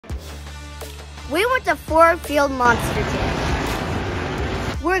We went to Ford Field Monster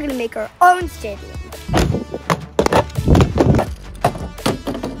Jam. We're gonna make our own stadium.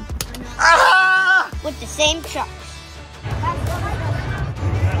 With the same trucks.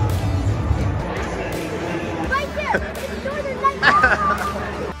 Right there! It's Northern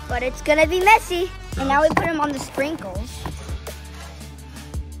Lights. But it's gonna be messy. And now we put them on the sprinkles.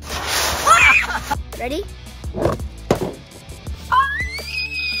 Ready?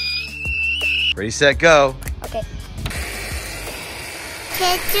 Ready, set, go. Okay.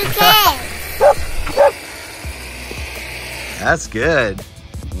 That's good.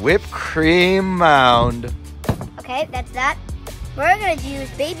 Whipped cream mound. Okay, that's that. We're gonna use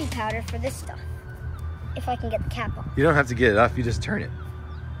baby powder for this stuff. If I can get the cap off. You don't have to get it off, you just turn it.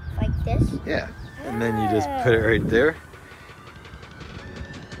 Like this? Yeah. And then you just put it right there.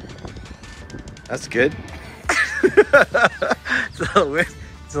 That's good. It's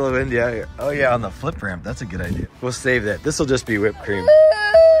a little windy out here. Oh yeah, on the flip ramp. That's a good idea. We'll save that. This will just be whipped cream.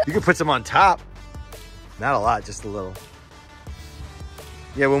 You can put some on top. Not a lot, just a little.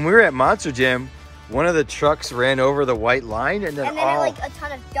 Yeah, when we were at Monster Jam, one of the trucks ran over the white line and then like a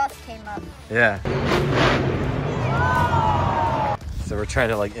ton of dust came up. Yeah. So we're trying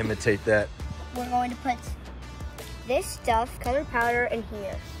to like imitate that. We're going to put this stuff, colored powder, in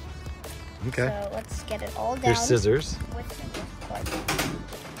here. Okay. So let's get it all down. Here's scissors. With scissors.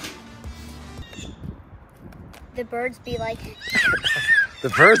 The birds be like... The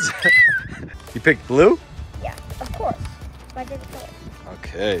birds? You picked blue? Yeah, of course. My favorite color.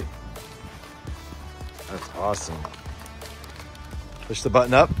 Okay. That's awesome. Push the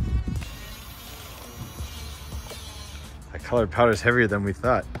button up. That colored powder is heavier than we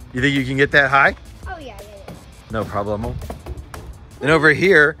thought. You think you can get that high? Oh yeah. No problemo. And over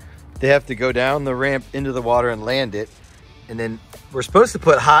here, they have to go down the ramp into the water and land it. And then we're supposed to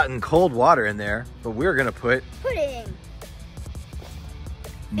put hot and cold water in there, but we're gonna put pudding.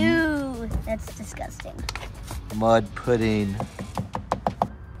 Ooh, that's disgusting. Mud pudding.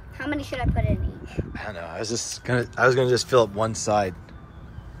 How many should I put in each? I don't know. I was gonna just fill up one side.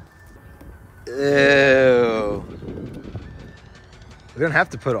 Ew. We don't have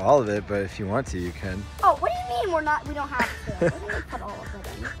to put all of it, but if you want to, you can. Oh, what do you mean we don't have to? We're gonna put all of it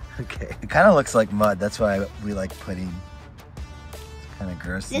in. Okay. It kind of looks like mud. That's why we like pudding. It's kind of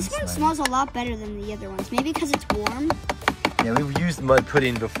gross. This one smells a lot better than the other ones. Maybe because it's warm. Yeah, we've used mud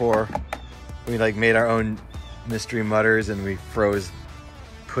pudding before. We like made our own mystery mudders and we froze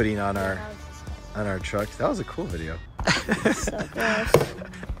pudding on our trucks. That was a cool video. So gross.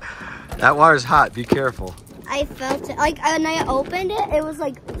 That water's hot. Be careful. I felt it. Like when I opened it, it was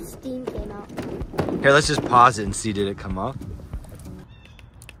like steam came out. Here, let's just pause it and see, did it come off?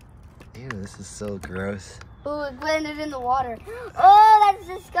 Ew, this is so gross. Ooh, it landed in the water. Oh, that's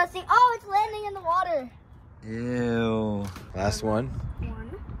disgusting. Oh, it's landing in the water. Ew. Last one. One.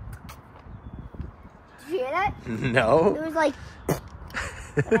 Did you hear that? No. It was like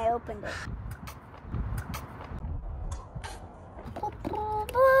when I opened it.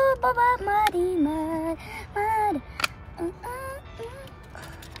 Muddy, mud, mud.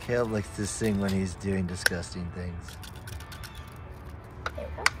 Caleb likes to sing when he's doing disgusting things. There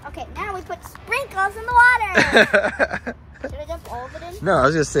we go. Okay, now we put sprinkles in the water. Should I dump all of it in? No, I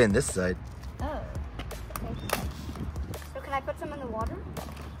was just saying this side. Oh. Okay. So can I put some in the water?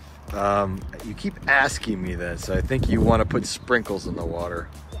 You keep asking me that, so I think you want to put sprinkles in the water.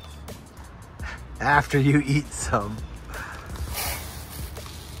 Yes. After you eat some.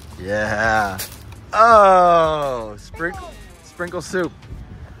 Yeah. Oh, sprinkle soup.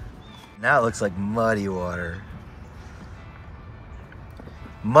 Now it looks like muddy water.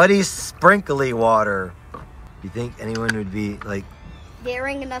 Muddy, sprinkly water. You think anyone would be like...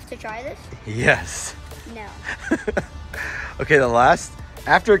 daring enough to try this? Yes. No. Okay,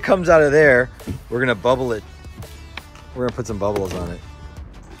 after it comes out of there, we're gonna bubble it. We're gonna put some bubbles on it.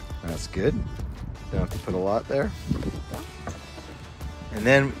 That's good. Don't have to put a lot there. And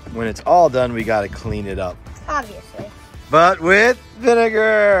then when it's all done, we gotta clean it up. Obviously. But with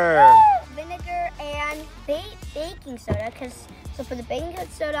vinegar. Woo! Vinegar and baking soda, so put the baking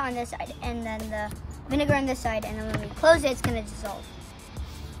soda on this side and then the vinegar on this side, and then when we close it, it's gonna dissolve.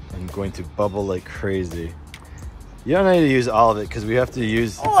 I'm going to bubble like crazy. You don't need to use all of it because we have to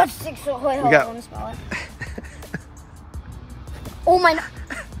use... Oh, it's sick so hold on, let me smell it. Oh my...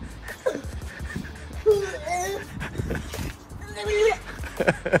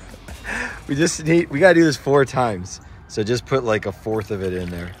 we gotta do this 4 times. So just put like 1/4 of it in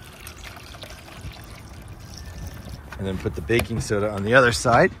there. And then put the baking soda on the other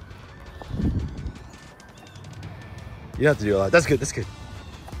side. You don't have to do a lot. That's good, that's good.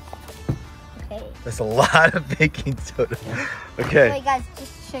 Okay. That's a lot of baking soda. Okay. Wait, guys,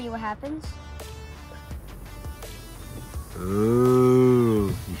 just to show you what happens.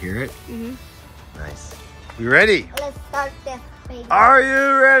 Ooh, you hear it? Mm-hmm. Nice. You ready? Let's start this baby. Are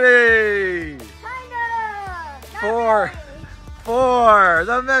you ready? Kinda. For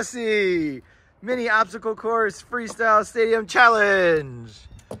the messy mini obstacle course freestyle stadium challenge.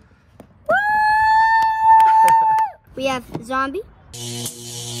 Woo! We have Zombie,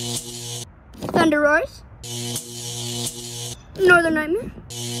 Thunder Roars, Northern Nightmare,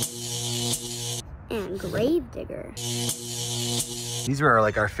 and Gravedigger. These were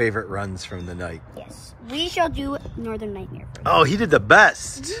like our favorite runs from the night. Yes, we shall do Northern Nightmare first. Oh, he did the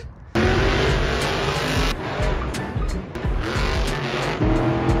best.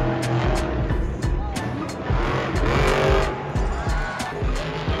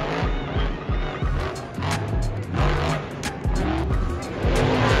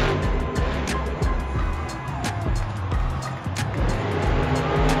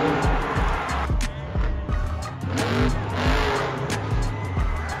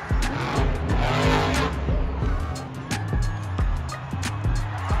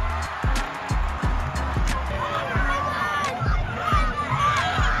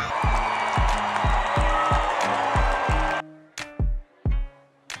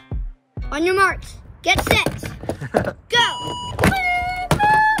 On your marks, get set, go!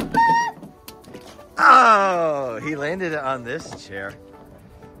 Oh, he landed it on this chair.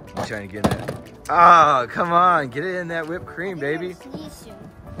 I'm trying to get it. Oh, come on, get it in that whipped cream, baby. Sneeze soon.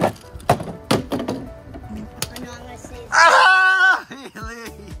 I know I'm gonna say it. Ah,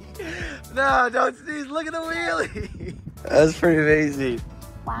 wheelie! No, don't sneeze. Look at the wheelie. That was pretty amazing.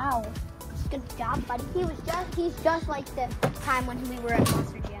 Wow, good job, buddy. He's just like the time when we were at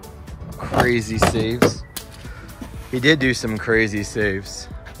Monster Jam. Crazy saves. He did do some crazy saves.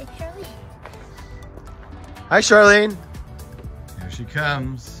 It's Charlie. Hi, Charlene. Here she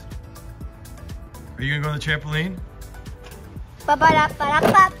comes. Are you gonna go on the trampoline?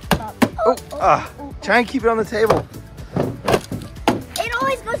 Try and keep it on the table. It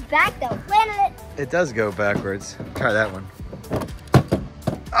always goes back though. Landed it. It does go backwards. Try that one.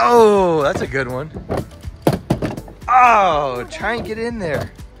 Oh, that's a good one. Oh, try and get in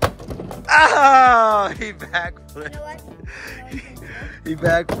there. Oh, he backflipped. You know what? He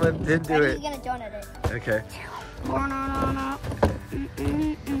backflipped into it. He's gonna donut it. Okay.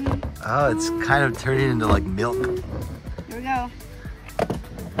 Oh, it's kind of turning into like milk. Here we go.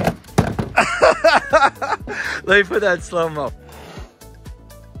 Let me put that slow-mo.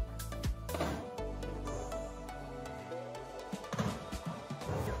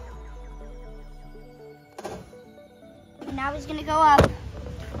 Now he's gonna go up.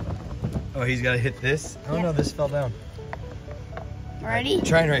 Oh, he's got to hit this? Oh, Yeah. no, this fell down. Ready?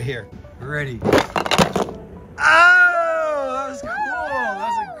 Trying right here. Ready. Oh, that was cool. That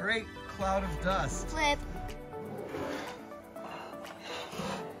was a great cloud of dust. Flip.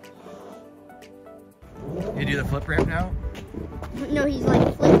 You do the flip ramp now? No, he's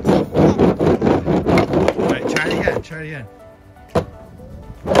like flip, flip, flip. All right, try it again. Try it again.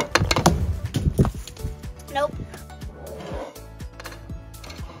 Nope.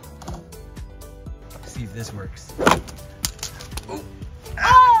 See if this works.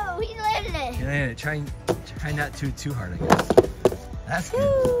 Oh, he landed it. You landed it. Try not too hard, I guess. That's good.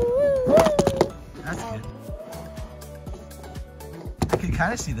 That's good. I can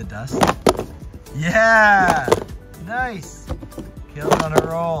kind of see the dust. Yeah! Nice! Killed on a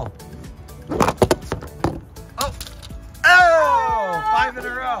roll. Oh! Oh! 5 in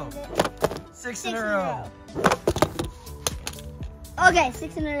a row. 6 in a row. Okay,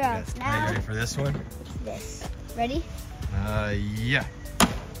 6 in a row. Yes. Are you ready for this one? This. Ready? Yeah.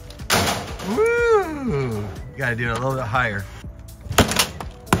 Woo! You gotta do it a little bit higher.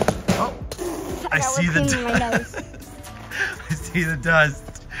 Oh! I got see the whipped cream in my dust. nose. I see the dust.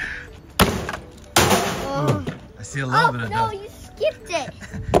 Oh. Ooh, I see a little bit of no, dust. you skipped it.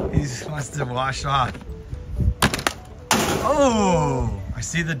 He just wants to wash off. Oh! I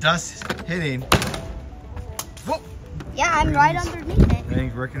see the dust hitting. Whoa! Yeah, I'm right underneath it.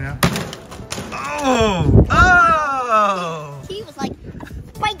 Anything working out? Oh! Oh! He was like,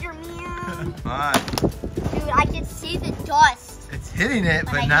 Spider-Man. Come on. Dude, I can see the dust. It's hitting it,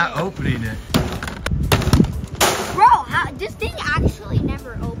 But but I not hit it. opening it. Bro, this thing actually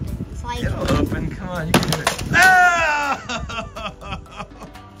never opens. Like, It'll open. Come on, you can do it. Oh! I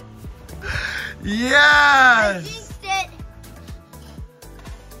Yes! jinxed it.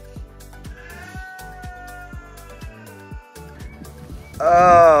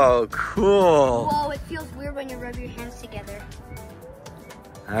 Oh, cool. Whoa, it feels weird when you rub your hands together.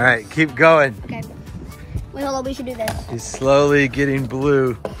 All right, keep going. Okay. Wait, hold on. We should do this. He's slowly getting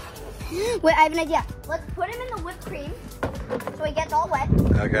blue. Wait, I have an idea. Let's put him in the whipped cream so he gets all wet.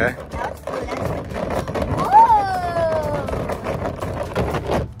 Okay. Now it's blue. Oh!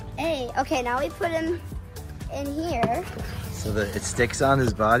 Hey, okay, now we put him in here. So that it sticks on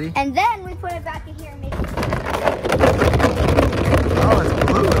his body? And then we put it back in here and make it. Oh, it's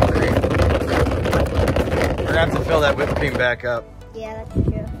blue whipped cream. We're gonna have to fill that whipped cream back up. Yeah, that's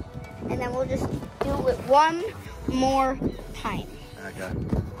true. And then we'll just do it one more time. Okay.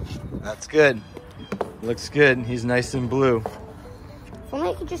 That's good. Looks good. He's nice and blue. If only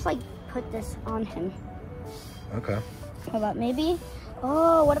I could just like put this on him. Okay. Hold up, maybe.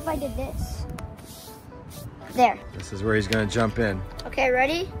 Oh, what if I did this? There. This is where he's gonna jump in. Okay,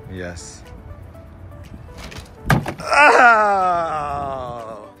 ready? Yes.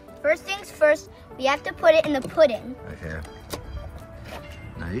 Oh! First things first, we have to put it in the pudding. Okay.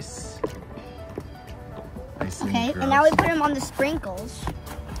 Nice. Nice. Okay, and now we put him on the sprinkles.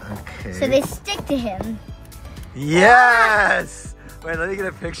 Okay. So they stick to him. Yes! Wait, let me get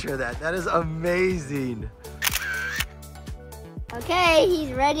a picture of that. That is amazing. Okay,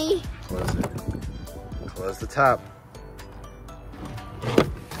 he's ready. Close it. Close the top.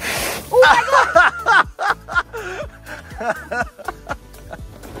 Oh my God!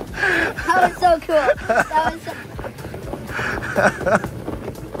 That was so cool. That was so...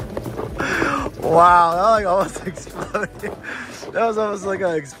 Wow, that like almost exploded. That was almost like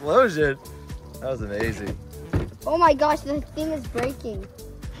an explosion. That was amazing. Oh my gosh, the thing is breaking.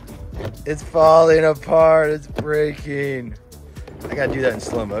 It's falling apart. It's breaking. I gotta do that in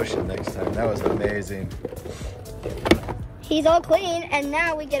slow motion next time. That was amazing. He's all clean, and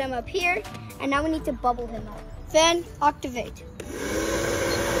now we get him up here, and now we need to bubble him up. Then activate.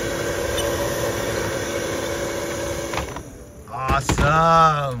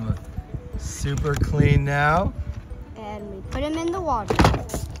 Awesome. Super clean now. And we put him in the water.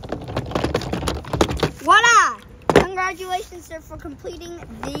 Voila! Congratulations, sir, for completing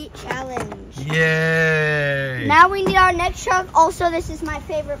the challenge. Yay! Now we need our next truck. Also, this is my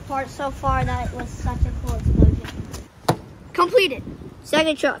favorite part so far. That was such a cool explosion. Completed.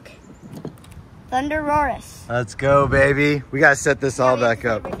 Second truck. Thunderoris. Let's go, baby. We gotta set this all back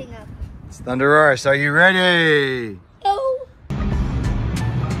up. Everything up. It's Thunderoris. Are you ready? No.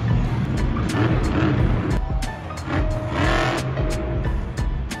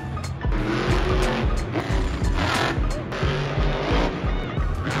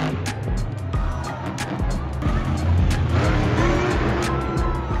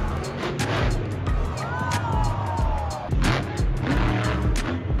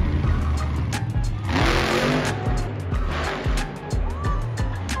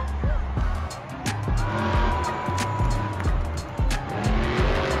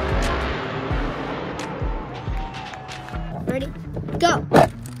 Ready? Go.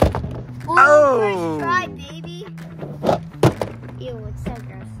 Ooh, Oh. First try, baby. Ew, it's so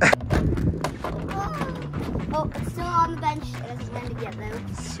gross. Oh, it's still on the bench. It doesn't land it yet, though.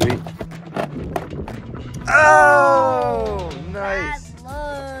 Sweet. Oh, nice.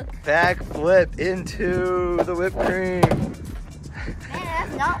 Bad look. Back flip into the whipped cream. Man,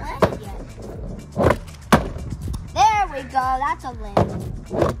 that's not landed yet. There we go. That's a land.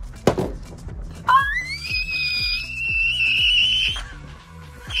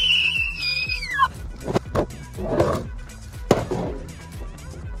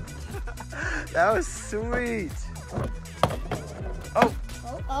 That was sweet. Oh.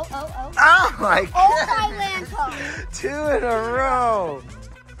 Oh. Oh my Oh, God. my lantern. 2 in a row.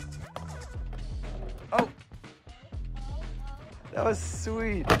 Oh. That was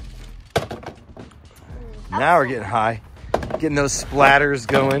sweet. Now we're getting high. Getting those splatters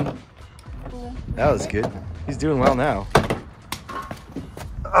going. That was good. He's doing well now.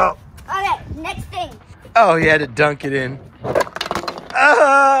 Oh. Okay, next thing. Oh, he had to dunk it in.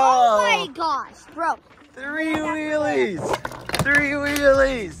 Oh my gosh, bro. 3 wheelies. 3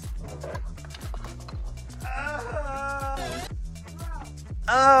 wheelies.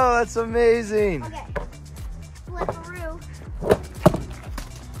 Oh, that's amazing. Okay. Flipperoo.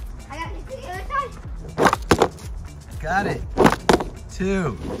 I got to the other side. Got it.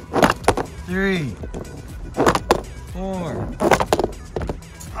 2, 3, 4.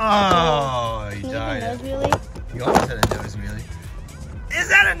 Oh, he Can you died. do nose wheelie? He almost had a nose wheelie. Is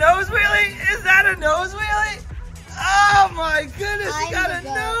that a nose wheelie? Is that a nose wheelie? Oh my goodness, he got a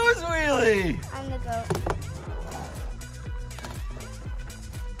nose wheelie. I'm the goat.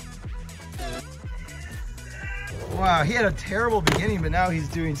 Wow, he had a terrible beginning, but now he's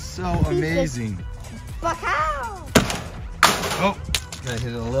doing so amazing. Fuck how? Oh, Gotta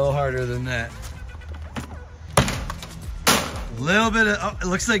hit it a little harder than that. A little bit of, oh, it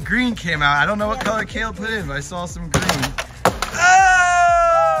looks like green came out. I don't know what color Kale put in, but I saw some green. Oh!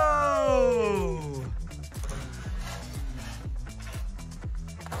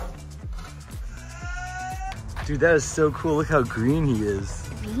 Dude, that is so cool. Look how green he is.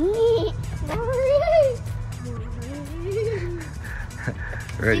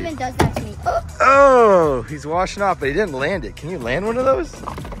 Ready. Steven does that to me. Oh, he's washing off, but he didn't land it. Can you land one of those?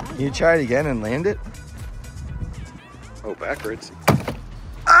 Can you try it again and land it? Oh, backwards.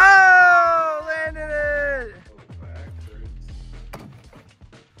 Oh, landed it! Oh, backwards.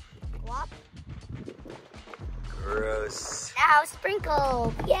 Gross. Now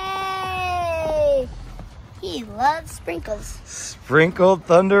sprinkle. Yay! He loves sprinkles. Sprinkled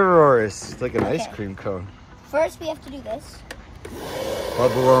Thunderoris. It's like an ice cream cone. First, we have to do this.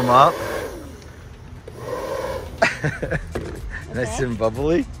 Bubble them up. Nice and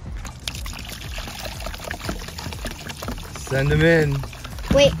bubbly. Send them in.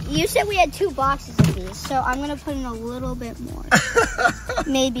 Wait, you said we had 2 boxes of these, so I'm gonna put in a little bit more.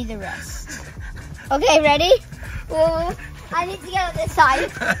 Maybe the rest. Okay, ready? Well, I need to get on this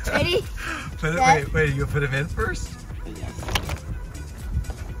side. Ready? Wait, you gonna put them in first? Yes.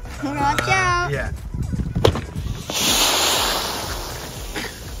 Watch out. Yeah.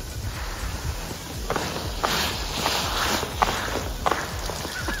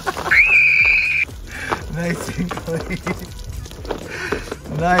 Nice and clean.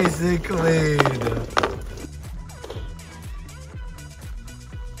 Nice and clean.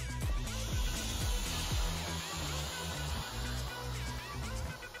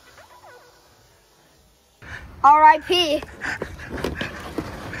 R.I.P.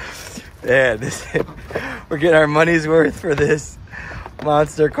 Yeah, we're getting our money's worth for this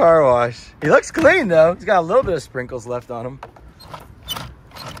monster car wash. He looks clean though. He's got a little bit of sprinkles left on him.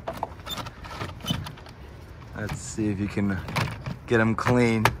 Let's see if you can get him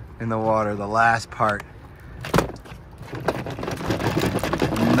clean in the water, the last part.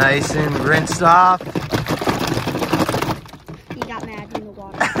 Nice and rinsed off. He got mad in the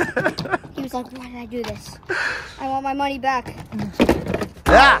water. He was like, why did I do this? I want my money back.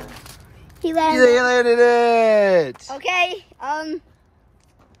 Ah! He landed it! Okay,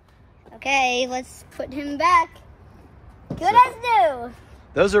 okay, let's put him back. Good as new.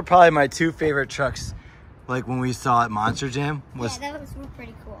 Those are probably my 2 favorite trucks. Like when we saw at Monster Jam was Yeah, those were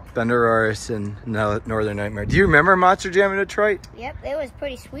pretty cool. Thunderoris and Northern Nightmare. Do you remember Monster Jam in Detroit? Yep, it was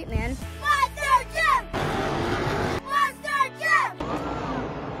pretty sweet, man. Monster Jam! Monster Jam!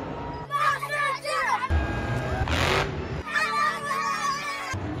 Monster Jam!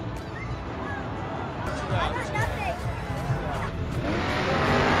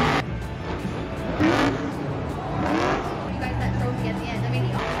 You guys that trophy at the end. I mean,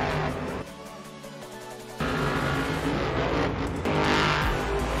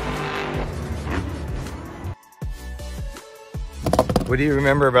 What do you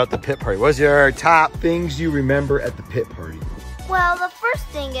remember about the pit party? What's your top things you remember at the pit party? Well, the first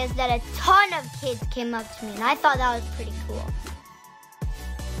thing is that a ton of kids came up to me, and I thought that was pretty cool.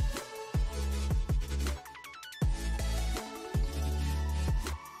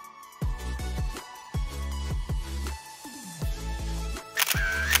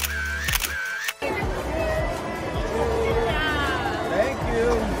 Thank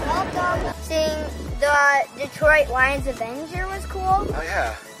you. Welcome. Seeing the Detroit Lions Avenger was cool. Oh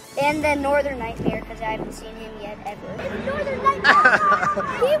yeah. And then Northern Nightmare, because I haven't seen him yet ever. Northern Nightmare!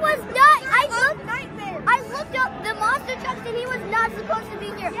 He was not! I looked up the monster trucks and he was not supposed to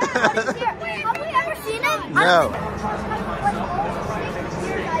be here. But he's here. Have we ever seen him? No.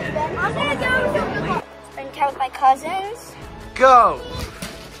 I'm gonna go to the spend time with my cousins. Go.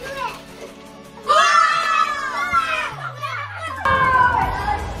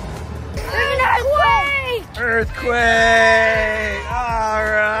 Earthquake!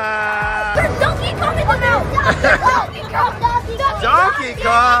 Alright! There's Donkey Kong in the mouth! Donkey Kong! Donkey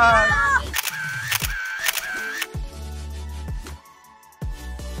Kong!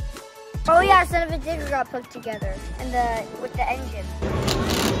 Oh yeah, Son of a Digger got put together, and with the engine.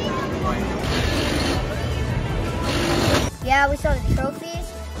 Yeah, we saw the trophies.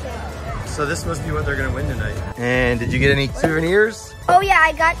 So this must be what they're gonna win tonight. And did you get any souvenirs? Oh yeah,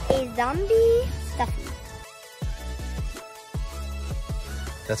 I got a zombie stuffy.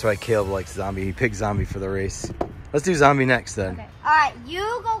 That's why Caleb likes zombie. He picked zombie for the race. Let's do zombie next then. Okay. All right, you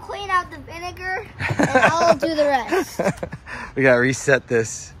go clean out the vinegar, and I'll do the rest. We gotta reset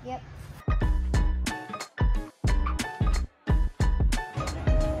this. Yep.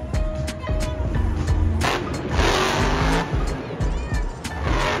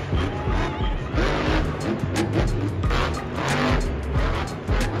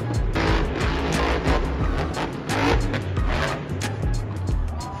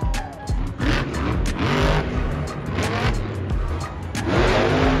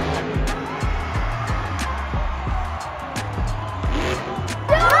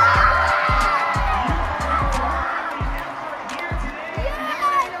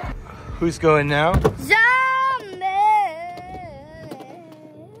 Who's going now? Zombie!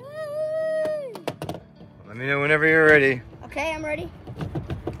 Let me know whenever you're ready. Okay, I'm ready.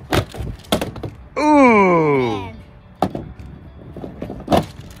 Ooh! Man.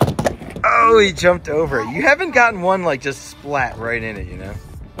 Oh, he jumped over it. You haven't gotten one like just splat right in it, you know?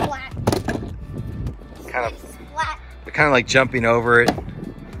 Splat. Kind of like jumping over it.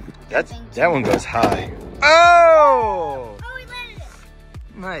 That one goes high. Oh! Oh, we landed it.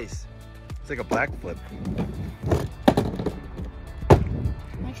 Nice. It's like a black flip. I'm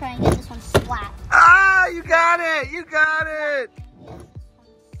gonna try and get this one splat. Ah, you got it! You got it!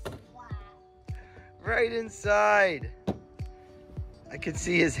 Right inside. I could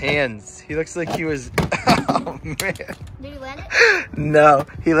see his hands. He looks like he was, oh man. Did he land it? No,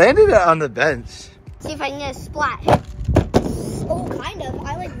 he landed it on the bench. See if I can get a splat. Oh, kind of.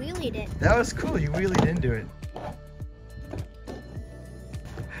 I like wheelied it. That was cool. You wheelied into it.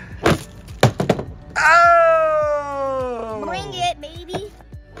 Oh! Bring it, baby.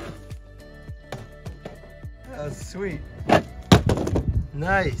 That was sweet.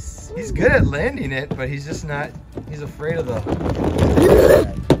 Nice. He's good at landing it, but he's just not, he's afraid of the...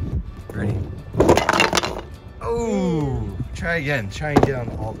 Ready? Oh! Try again. Try and get on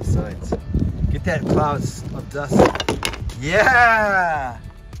all the sides. Get that clouds of dust. Yeah!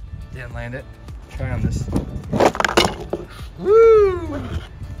 Didn't land it. Try on this. Woo!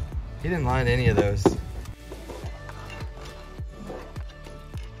 He didn't land any of those.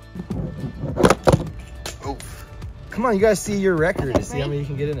 Oh. Come on, you guys see your record to see how many you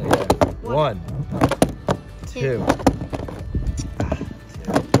can get in it. One. Two.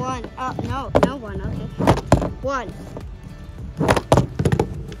 One. Oh, no one. Okay. One.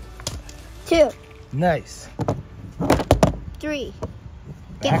 Two. Nice. Three.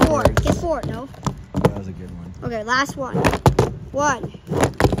 Get four. Backwards. Get four. No. That was a good one. Okay, last one. One.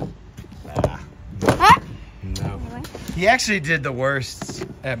 Ah, Huh? no. Anyway. He actually did the worst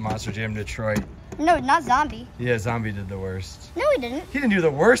at Monster Jam Detroit. No, not zombie. Yeah, Zombie did the worst. No, he didn't. He didn't do the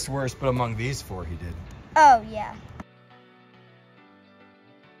worst, but among these four, he did. Oh, yeah.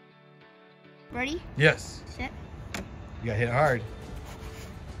 Ready? Yes. Sit. You got hit hard.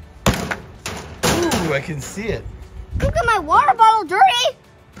 Ooh, I can see it. Look at my water bottle, dirty.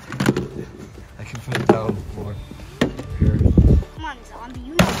 I can put it down on the floor. Here. Come on, zombie.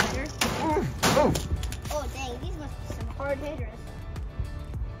 You know better. Ooh, oh, Oh, dang. These must be some hard hitters.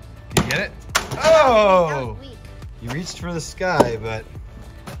 you get it? That Oh! was weak. You reached for the sky, but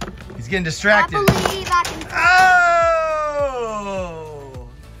he's getting I distracted. believe I can. Oh!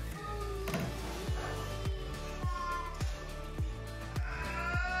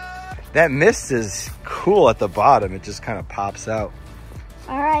 That mist is cool at the bottom. It just kind of pops out.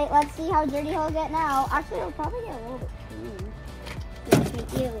 All right, let's see how dirty he'll get now. Actually, he'll probably get a little bit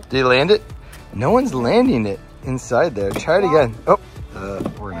clean. Did he land it? No one's landing it inside there. Try it again. Oh,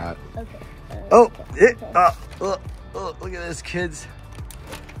 we're not. Okay. Oh, look at this, kids.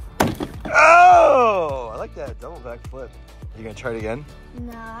 Oh, I like that double back flip. You gonna try it again?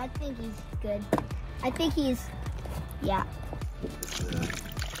 No, I think he's good. I think he's, yeah.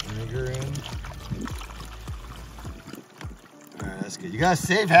 Vinegar in. All right, that's good. You gotta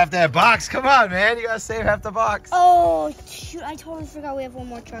save half that box. Come on, man. You gotta save half the box. Oh, shoot. I totally forgot we have one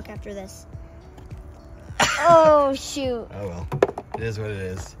more truck after this. Oh, shoot. Oh, well. It is what it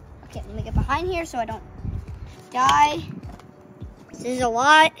is. Okay, let me get behind here so I don't die. This is a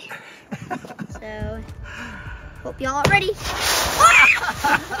lot. So, hope y'all are ready.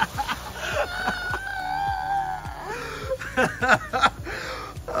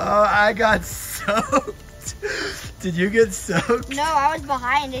 Oh, I got soaked. Did you get soaked? No, I was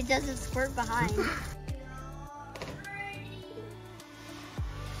behind. It doesn't squirt behind.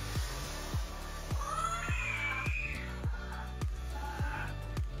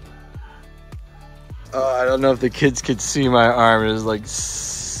 Oh, I don't know if the kids could see my arm. It is like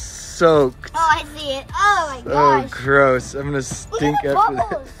soaked. Oh, I see it. Oh my Oh, gosh. gross. I'm gonna stink Look at the after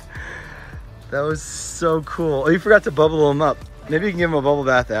bubbles. this. That was so cool. Oh, you forgot to bubble them up. Maybe you can give them a bubble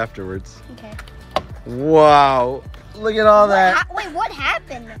bath afterwards. Okay. Wow. Look at all that. Wait, what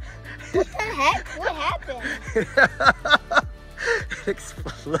happened? What the heck? What happened? It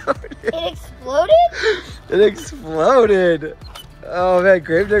exploded. It exploded? It exploded. Oh man,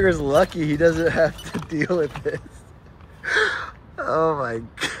 Gravedigger's lucky he doesn't have to deal with this. Oh my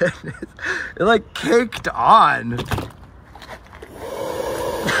goodness. It like caked on.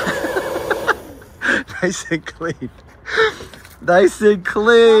 Nice and clean. Nice and We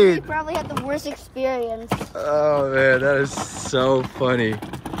clean. probably had the worst experience. Oh man, that is so funny.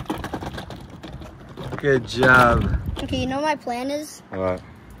 Good job. Okay, you know what my plan is? What?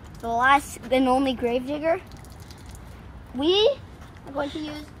 the last and only gravedigger. We are going to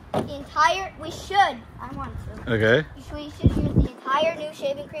use the entire, I want to. Okay. We should use the entire new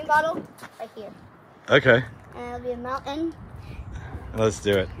shaving cream bottle right here. Okay. And it'll be a mountain. Let's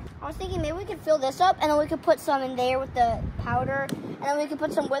do it. I was thinking maybe we could fill this up and then we could put some in there with the powder. And then we could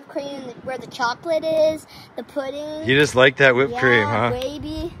put some whipped cream in where the chocolate is, the pudding. You just like that whipped cream, huh? Yeah,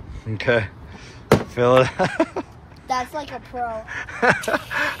 baby. Okay. Fill it up. That's like a pro.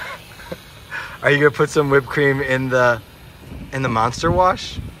 Are you gonna put some whipped cream in the Monster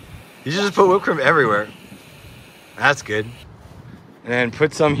Wash? You should just put whipped cream everywhere. That's good. And then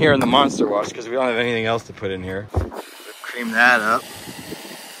put some here in the Monster Wash because we don't have anything else to put in here. Whipped cream that up.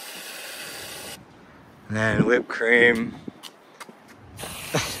 And then whipped cream.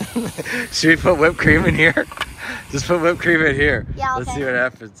 Should we put whipped cream in here? Just put whipped cream in here. Yeah, okay. Let's see what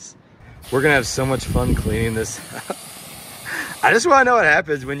happens. We're gonna have so much fun cleaning this up. I just want to know what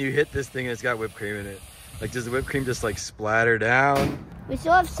happens when you hit this thing and it's got whipped cream in it. Like, does the whipped cream just like splatter down? We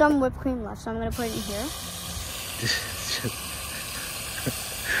still have some whipped cream left, so I'm gonna put it in here.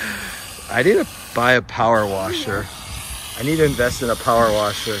 I need to buy a power washer. I need to invest in a power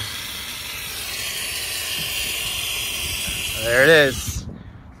washer. There it is.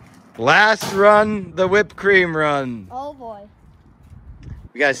 Last run, the whipped cream run. Oh boy.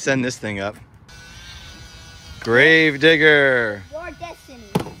 We gotta send this thing up. Gravedigger. Your destiny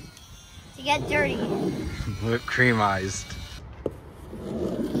to get dirty. Whipped creamized.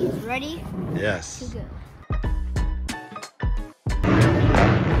 He's ready Yes. to go.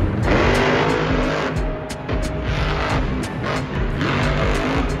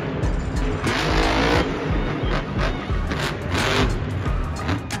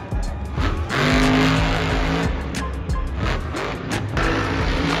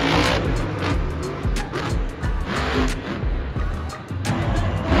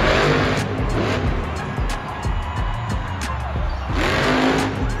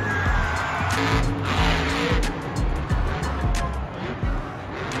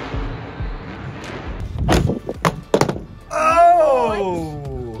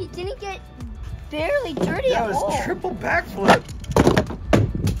 He didn't get barely dirty at all. That was triple backflip.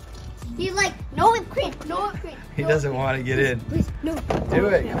 He's like, no whipped cream, no whipped cream. He doesn't want to get in. Please, no. Do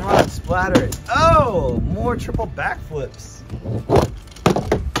it. Come on, splatter it. Oh, more triple backflips.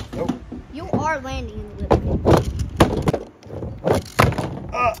 Nope. You are landing in the whipped cream.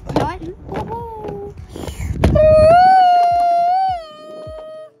 You know what? Woohoo.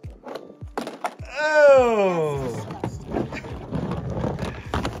 Oh.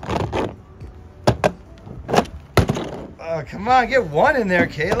 Oh, come on, get one in there,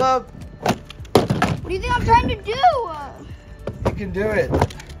 Caleb. What do you think I'm trying to do? You can do it.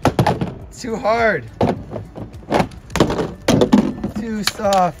 It's too hard. Too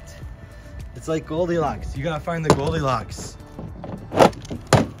soft. It's like Goldilocks. You gotta find the Goldilocks.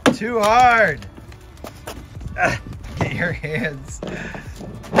 Too hard. Get your hands.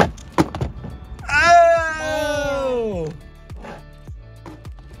 Oh!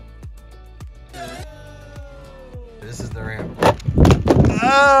 This is the ramp.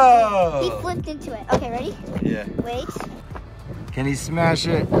 Oh! He flipped into it. Okay, ready? Yeah. Wait. Can he smash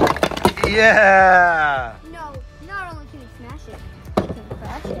it? Yeah! No, not only can he smash it, he can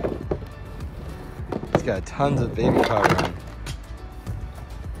crash it. He's got tons of baby powder on.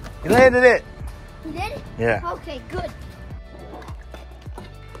 He landed it! He did? Yeah. Okay, good.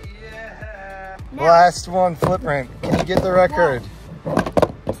 Yeah! Now, Last one, flip ramp. Can you get the record?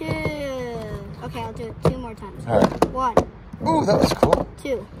 2. Okay, I'll do it 2 more times. All right. 1, Ooh, that was cool.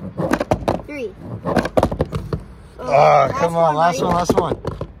 2, 3. Oh, come on, last buddy. one, last one.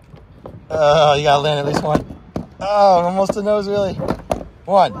 Oh, you gotta land at least one. Oh, almost a nose wheelie.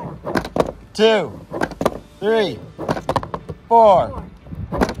 1, 2, 3, 4.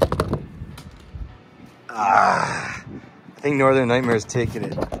 Ah, I think Northern Nightmare's taking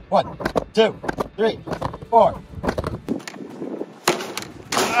it. 1, 2, 3, 4.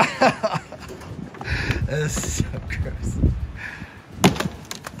 That is so gross.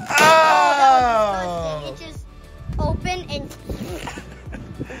 Oh! It just opened and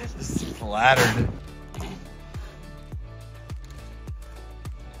Just splattered.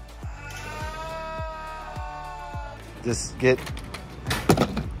 Just get.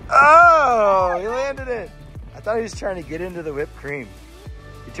 Oh, he landed it. I thought he was trying to get into the whipped cream.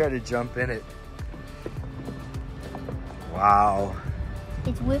 He tried to jump in it. Wow.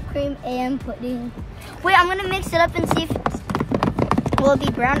 it's whipped cream and pudding. Wait, I'm gonna mix it up and see if will it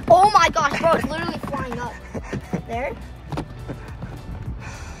be brown. Oh my gosh, bro, it's literally flying up. There.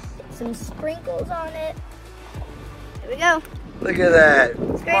 Some sprinkles on it. There we go. Look at that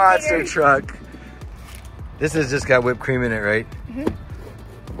monster bigger. truck. This has just got whipped cream in it, right?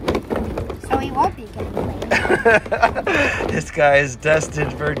 So he won't be getting clean. This guy is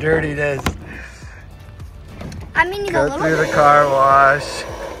destined for dirtiness. I mean, he's a Go little through the bit. car wash.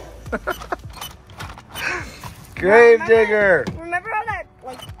 Grave digger. Remember how that,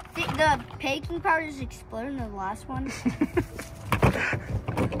 like, the baking powder just exploded in the last one?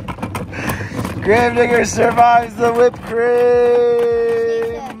 Grave digger survives the whipped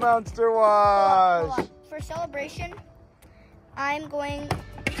cream. Yeah. Monster Hold wash. on. For celebration, I'm going.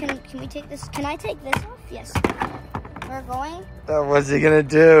 Can we take this? Can I take this off? Yes. We're going. What's he gonna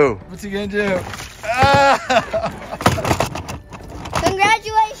do? What's he gonna do?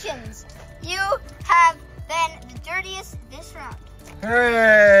 Congratulations! You have been the dirtiest this round.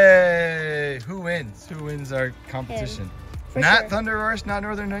 Hooray! Who wins? Who wins our competition? For Not sure. Thunder Rush, not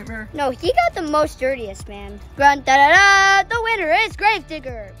Northern Nightmare? No, he got the most dirtiest, man. Run, da da da! The winner is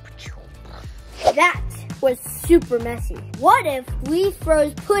Gravedigger. That was super messy. What if we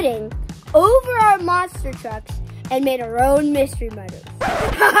froze pudding over our monster trucks and made our own mystery mutters?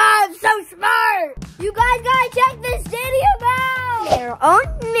 I'm so smart! You guys gotta check this stadium out! Made our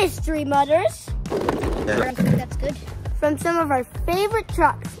own mystery mutters. Yeah. That's good. From some of our favorite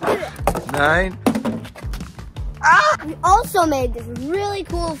trucks. 9. We also made this really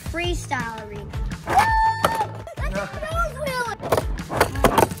cool freestyle arena.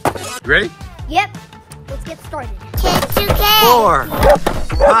 Ready? Yep. Let's get started. 4,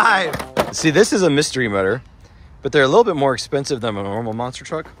 5. See, this is a mystery mutter, but they're a little bit more expensive than a normal monster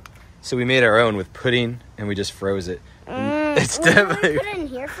truck. So we made our own with pudding, and we just froze it. It's definitely. Put it in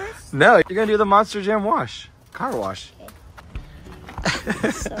here first. No, you're gonna do the Monster Jam wash, car wash.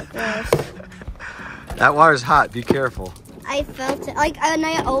 So gross. That water's hot. Be careful. I felt it. Like when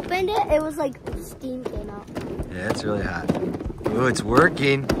I opened it, it was like steam came out. Yeah, it's really hot. Ooh, it's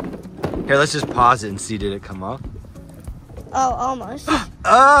working. Here, let's just pause it and see. Did it come off? Oh, almost.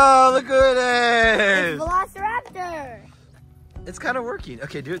 Oh, look who it It's is! Velociraptor. It's kind of working.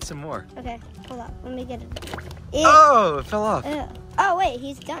 Okay, do it some more. Okay, hold on. Let me get it. Oh, it fell off. Oh wait,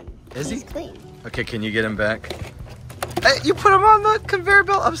 he's done. Is he? He's clean. Okay, can you get him back? Hey, you put him on the conveyor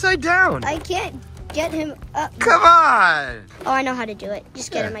belt upside down. I can't get him up. Come on! Oh, I know how to do it.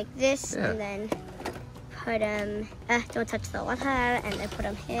 Just get Yeah. him like this, Yeah. and then put him. Don't touch the water, and then put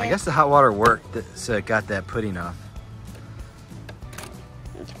him here. I guess the hot water worked, so it got that pudding off.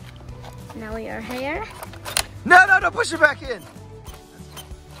 Now we are here. No, push it back in.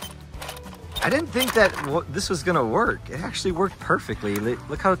 I didn't think that this was gonna work. It actually worked perfectly.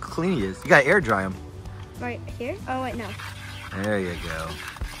 Look how clean he is. You gotta air dry him. Right here? Oh wait, no. There you go.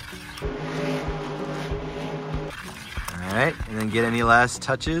 All right, and then get any last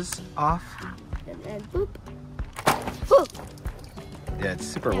touches off. And then boop. Boop. Yeah, it's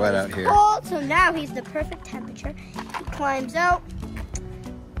super Now wet he's out here. cold, so now he's the perfect temperature. He climbs out,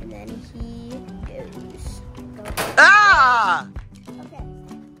 and then he goes. Ah! Okay.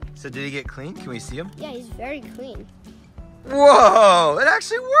 So did he get clean? Can we see him? Yeah, he's very clean. Whoa, it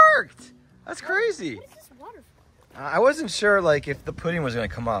actually worked. That's crazy. What is this water for? I wasn't sure like if the pudding was gonna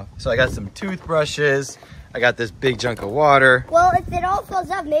come off. So I got some toothbrushes. I got this big chunk of water. Well, if it all fills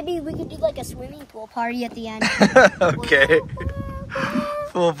up, maybe we could do like a swimming pool party at the end. Okay.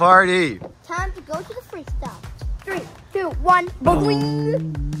 Full party. Time to go to the freestyle. 3, 2, 1,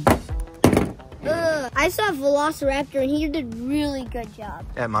 boing! I saw Velociraptor and he did really good job.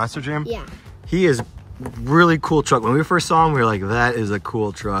 At Monster Jam? Yeah. He is really cool truck. When we first saw him, we were like, that is a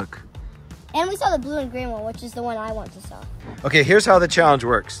cool truck. And we saw the blue and green one, which is the one I want to saw. Okay, here's how the challenge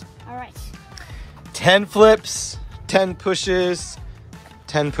works. All right. 10 flips, 10 pushes,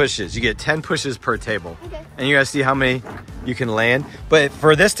 10 pushes. You get 10 pushes per table. Okay. And you're gonna see how many you can land. But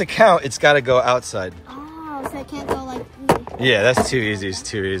for this to count, it's gotta go outside. Oh, so I can't go like. Yeah, that's too easy. It's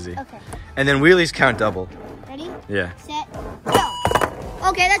too easy. Okay. And then wheelies count double. Ready? Yeah. Set, go.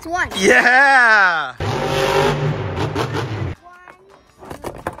 Okay, that's one. Yeah! Oh,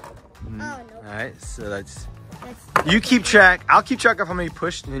 no. All right, so that's... That's You keep track. I'll keep track of how many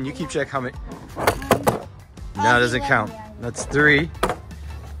pushed, and then you keep track how many... No, it doesn't count. That's 3.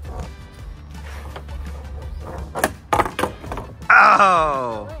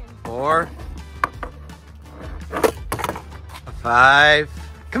 Oh! 4. 5.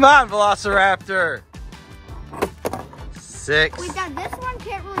 Come on, Velociraptor! 6. Wait, Dad, this one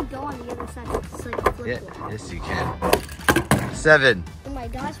can't really go on the other side. It's like a flip Yeah, flop. yes, you can. 7. Oh my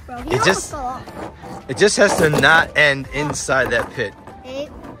gosh, bro. He It almost just- fell off. It just has to not end inside that pit. 8.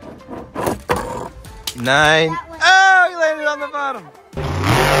 9. That one- Oh, you landed on the bottom.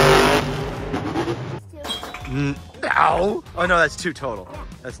 2. No. Oh no, that's 2 total. Yeah.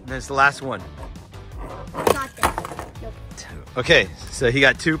 That's the last one. Got this. Nope. 2. Okay, so he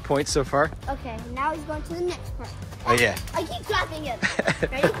got 2 points so far. Okay, now he's going to the next part. Oh yeah. I keep clapping him.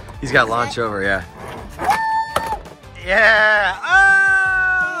 Ready? He's got launch over, yeah. Woo! Yeah.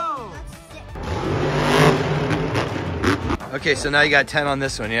 Oh! That's 6. Okay, so now you got 10 on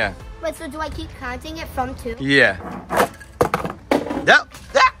this one, yeah. Wait, so do I keep counting it from 2? Yeah. Nope.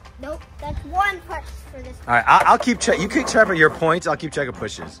 Ah! Nope, that's 1 push for this. All right, I'll keep check. You keep track of your points. I'll keep track of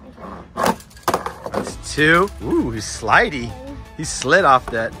pushes. That's 2. Ooh, he's slidey. He slid off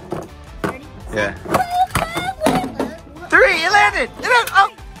that. Ready? Yeah. 3. It landed. It landed. Oh,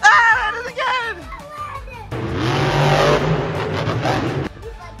 landed again.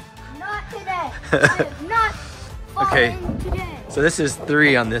 He's like, not today. I have not fallen Okay. today. So this is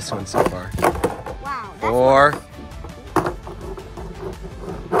 3 on this one so far. Wow. That's 4.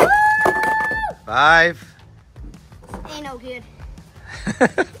 5. ain't no good.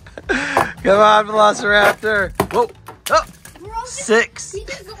 Come on, Velociraptor. Whoa. Oh. Bro, 6. he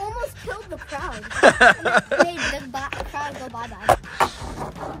just almost killed the crowd. Made the crowd go bye-bye.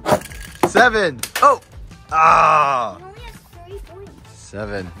 7. Oh. Ah. He only has 3 points.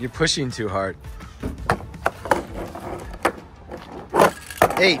 7. You're pushing too hard.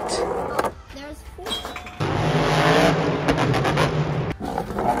 8. Oh, there's 4.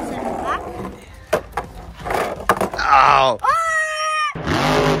 Set it back. Ow. Ah!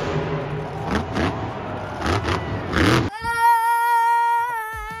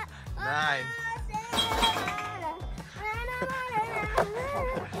 9.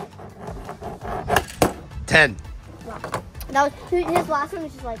 10. That was his last one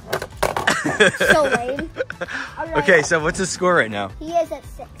was just like so lame. Alright. Okay, so what's his score right now? He is at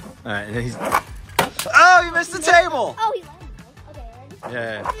 6. All right, and then he's. Oh, you missed the table. Oh, he's landing. Okay, ready?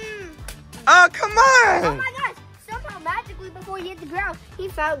 Yeah. Oh, come Oh on. my gosh! Somehow magically before he hit the ground, he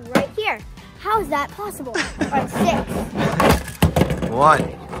found right here. How is that possible? Alright, 6. 1,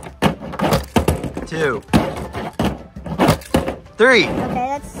 2, 3, Okay,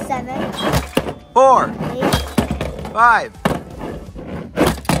 that's 7, 4, 8, 5,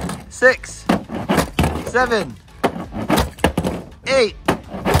 6, 7, 8,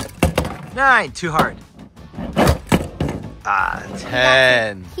 9. Too hard.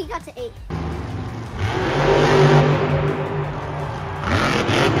 10. He got to 8.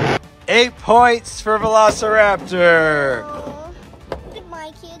 8 points for Velociraptor. Oh, look at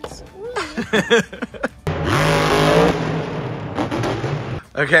my kids. Ooh.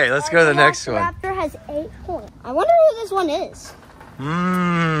 Okay, let's go to the next one. Raptor has 8 points. I wonder who this one is.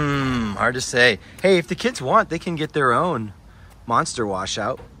 Hard to say. Hey, if the kids want, they can get their own monster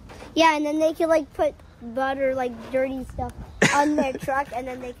washout. Yeah, and then they can like put butter, like dirty stuff on their truck, and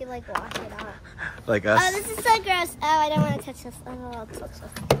then they can like wash it out. Like Oh, us. this is so gross. Oh, I don't want to touch this. Oh, it's so gross.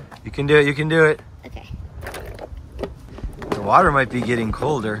 You can do it, you can do it. Okay. The water might be getting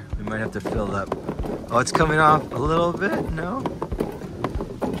colder. We might have to fill it up. Oh, it's coming off a little bit? No?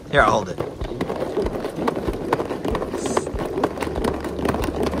 Here, I'll hold it.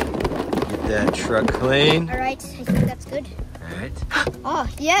 Get that truck clean. All right, I think that's good. All right. Oh,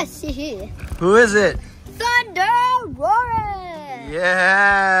 yes. Who is it? Thunder Roaring!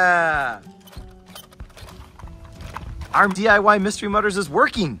 Yeah! Our DIY Mystery Motors is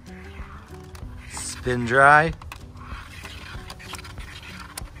working. Spin dry.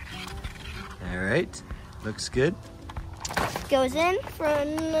 All right, looks good. Goes in for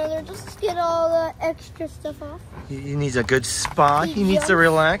another, just get all the extra stuff off. He needs a good spa. He needs to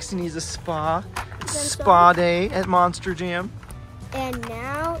relax. He needs a spa. It's spa day at Monster Jam. And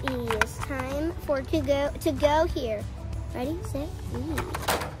now it is time for to go here. Ready, set,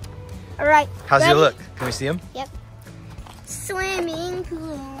 All right. How's he ready? look? Can we see him? Yep. Swimming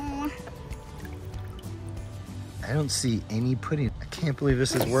pool. I don't see any pudding. I can't believe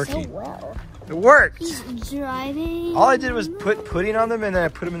this is So working. well. It worked. He's driving. All I did was put pudding on them and then I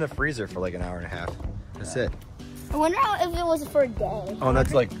put them in the freezer for like an hour and a half. That's it. I wonder if it was for a day. Oh,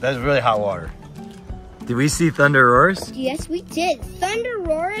 that's really hot water. Did we see Thunder Roars? Yes, we did. Thunder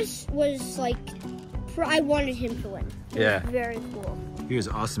Roars was like, I wanted him to win. It Yeah. was very cool. He was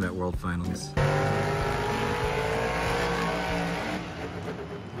awesome at World Finals.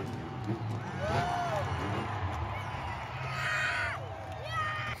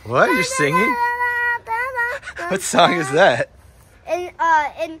 What? You're singing? What song is that?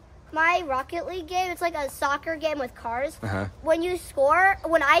 In my Rocket League game, it's like a soccer game with cars. Uh-huh. When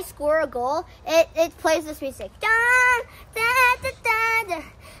I score a goal, it plays this music.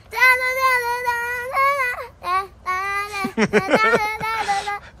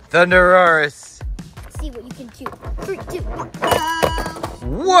 Thunder Roars. See what you can do.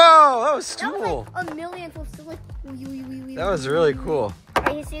 Whoa, that was That cool. was like a millionth of so like. That was really cool.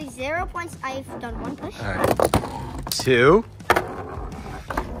 Alright, so 0 points. I've done 1 push. All right. 2.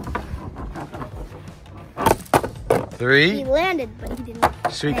 3. He landed, but he didn't.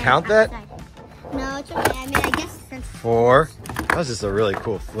 Should we land count that? outside. No, it's okay. I mean, I guess since. 4. That was just a really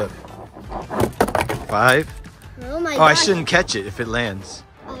cool flip. 5. Oh my Oh, gosh. I shouldn't catch it if it lands.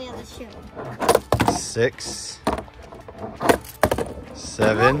 Oh yeah, that's true. 6.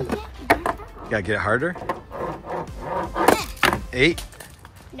 7. Gotta get it harder. 8.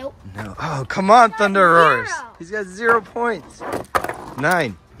 Nope. No. Oh, come on, Thunder Roars. 0. He's got 0 points.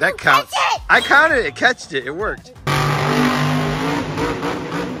 9. That counts. catch it! I counted it. Catched it. It worked.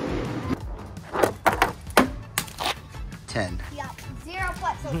 10. He got 0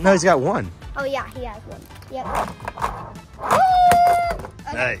 points. So No, he's got 1. Oh yeah, he has 1. Yep.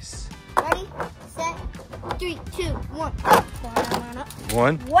 Okay. Nice. Ready, set, 3, 2, 1.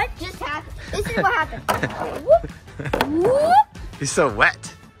 1. What just happened? This is what happened. Whoop. Whoop. He's so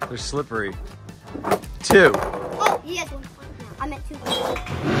wet. They're slippery. 2. Oh, he has 1 point now. I meant 2 points.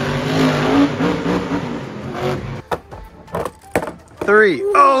 3.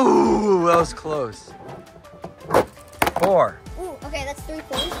 Oh, that was close. 4. Ooh, okay, that's 3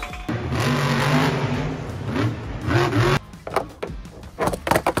 points.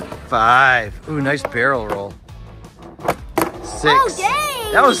 5. Ooh, nice barrel roll. 6. Oh,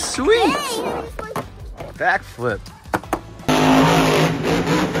 dang! That was sweet. Dang. Backflip.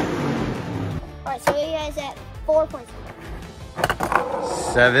 Alright, so you guys at 4 points.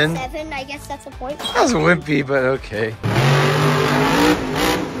 7. 7, I guess that's a point. That was wimpy, but okay.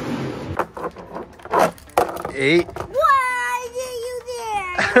 8. Why did you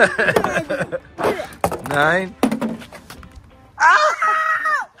there? 9. What?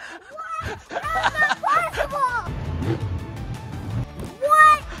 That's not possible!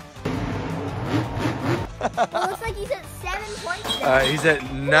 What? It looks like he's at 7 points now. He's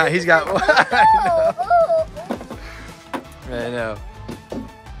at 9. He's got 1. Oh, I know.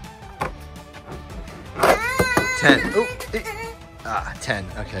 oh. 10. Ooh, 10.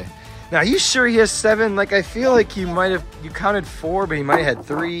 Okay. Now, are you sure he has 7? Like, I feel like you might have, you counted 4, but he might have had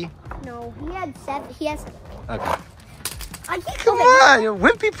 3. No, he had 7. He has 7. Okay. I keep Come on,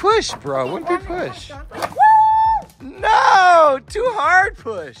 wimpy push, bro. Wimpy push. Woo! No, too hard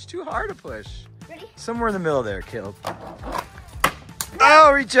push. Too hard to push. Ready? Somewhere in the middle there, Caleb.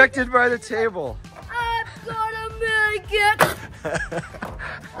 Oh, rejected by the table. I'm gonna make it.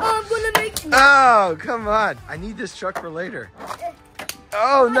 I'm gonna make it. Oh, come on. I need this truck for later.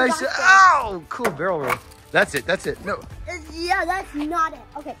 Oh, nice. Oh, cool barrel roll. That's it. That's it. No. Yeah, that's not it.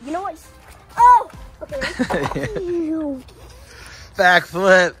 Okay, you know what? Oh! Okay. Ew.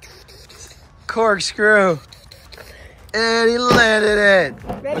 Backflip. Corkscrew. And he landed it.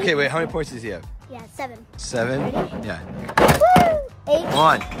 Ready? Okay, wait. How many points does he have? Yeah, 7. 7? Ready? Yeah. Woo! 8.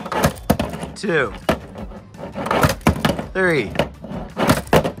 1, 2, 3,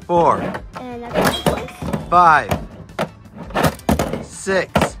 4, And that's 9 points. 5,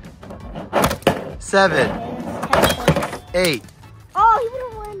 6, 7, Okay, that's 10 points. 8, Oh, he would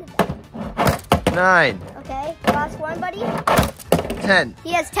have landed that. 9, Okay, last one, buddy. 10.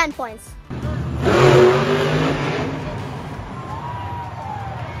 He has 10 points.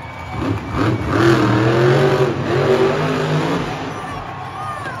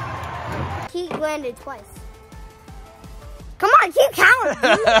 He landed twice. Come on, keep counting.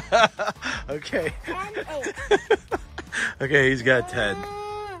 Dude. Okay. 10, 8. Okay, he's got 10.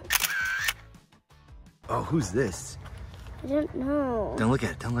 Oh, who's this? I don't know. Don't look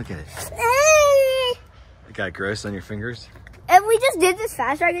at it. Don't look at it. It got gross on your fingers? If we just did this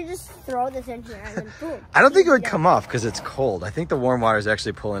faster, I could just throw this in here and then boom. I don't think it would come off because it's cold. I think the warm water is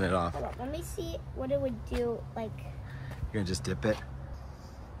actually pulling it off. Hold on, let me see what it would do. Like, You're going to just dip it?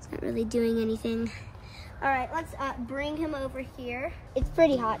 it's not really doing anything. All right, let's bring him over here. It's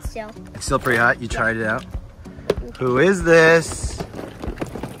pretty hot still. It's still pretty hot. You tried it out. Who is this?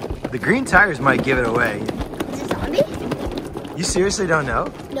 The green tires might give it away. Is it a zombie? You seriously don't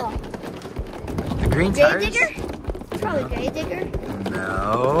know? No. The green Grave tires? digger? It's probably grave digger.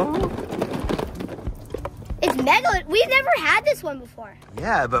 No. It's Megalod. We've never had this one before.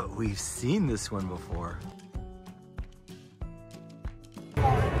 Yeah, but we've seen this one before.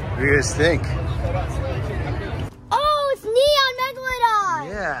 What do you guys think? Oh, it's Neon Megalodon.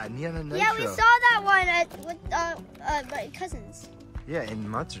 Yeah, Neon and Nitro. Yeah, we saw that one with my cousins. Yeah, in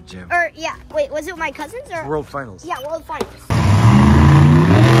Monster Gym. Or yeah, wait, was it my cousins or? World Finals. Yeah, World Finals.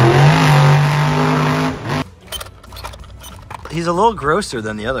 He's a little grosser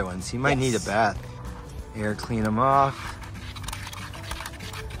than the other ones. He might need a Yes. bath. Here, clean him off.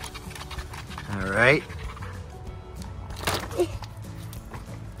 All right.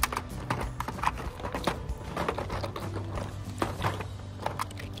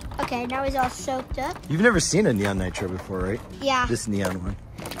 Okay, now he's all soaked up. You've never seen a neon nitro before, right? Yeah. This neon one.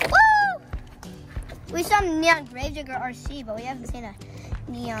 Woo! We saw neon Gravedigger RC, but we haven't seen a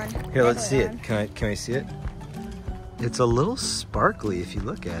neon. Here, let's see one. it. Can I see it? It's a little sparkly if you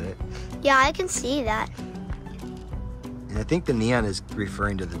look at it. Yeah, I can see that. And I think the neon is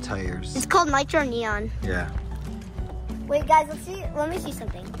referring to the tires. It's called Nitro Neon. Yeah. Wait, guys, let me see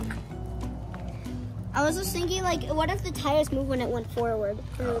something. I was just thinking, like, what if the tires move when it went forward?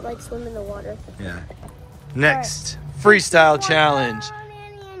 And it would, like, swim in the water. Yeah. Next, freestyle challenge.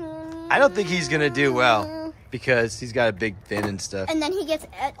 I don't think he's gonna do well because he's got a big fin and stuff. And then he gets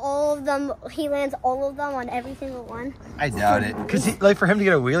all of them. He lands all of them on every single one. I doubt it. Cause like for him to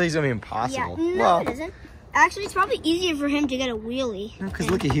get a wheelie is gonna be impossible. Yeah, no, it isn't. Actually, it's probably easier for him to get a wheelie. Because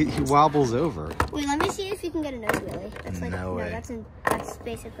look, he wobbles over. Wait, let me see if you can get a nose wheelie. That's like, No way. That's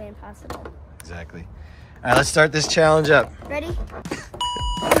basically impossible. Exactly. All right, let's start this challenge up. Ready?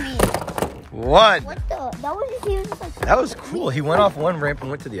 1. What the? That was just, he was just like. That was cool. He went off one ramp and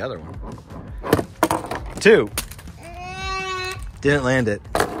went to the other one. 2. Didn't land it.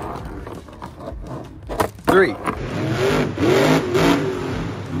 3.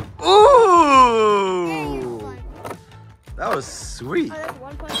 Ooh! That was sweet. Oh, that's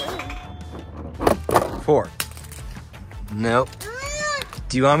 1 point for him. 4. Nope.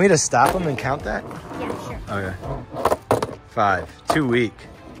 Do you want me to stop him and count that? Yeah, sure. Okay. 5. Too weak.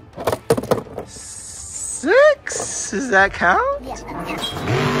 6? Does that count? Yeah.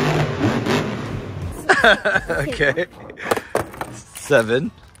 Okay.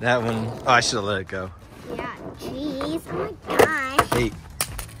 7. That one. Oh, I should have let it go. Yeah. Jeez. Oh my gosh. 8.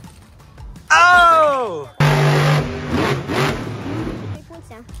 Oh! 3 points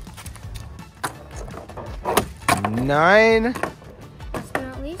down. 9. Last but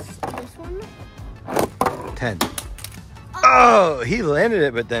not least, this one. 10. Oh, he landed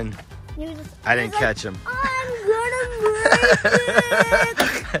it, but then He was just, I didn't catch him. I'm gonna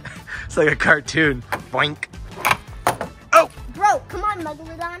break it. It's like a cartoon. Boink. Oh! Bro, come on,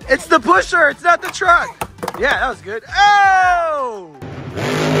 Megalodon. It's the pusher. It's not the truck. Yeah, that was good. Oh!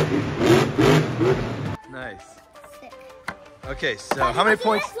 Nice. Sick. Okay, so how many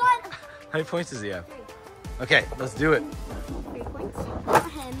points? Next one. How many points does he have? Okay, let's do it. 3 points for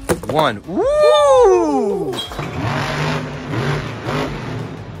him. 1. Woo!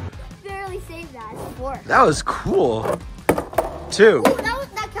 Barely saved that. 4. That was cool. 2. Ooh,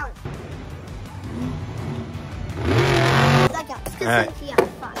 that counts. That counts. Because All right. he got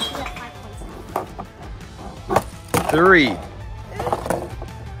 5. He got 5 points. 3.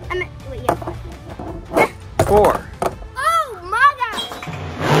 I meant, wait, yeah. 4. Oh my gosh!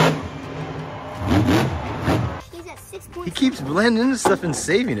 He's at 6 points. He keeps blending into stuff and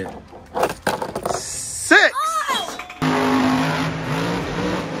saving it. 6. Oh!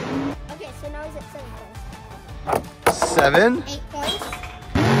 Okay, so now he's at 7 points. 7. 8 points.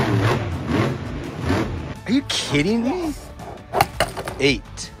 Are you kidding me? Yes. 8.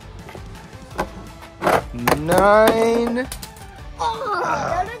 9. Oh,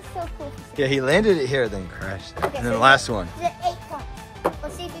 that was so cool. Yeah, he landed it here, then crashed. Okay, And then so last one. He's at 8 points.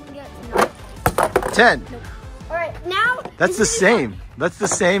 Let's see if we can get it to 10. Nope. All right, now. That's the same. That's the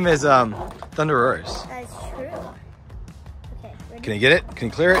same as Thunder Roars. That's true. Okay, ready? Can you get it? Can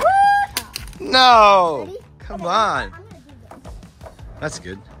you clear it? Oh. No. Ready? Come Okay, on. I'm gonna do this. That's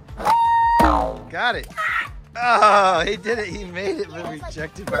good. Got it. Oh, he did it. He made it, but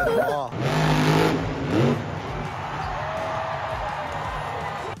rejected by the wall.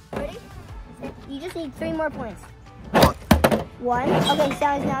 Ready? You just need 3 more points. 1. Okay,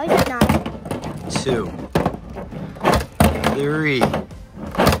 so now he's at 9. 2. 3.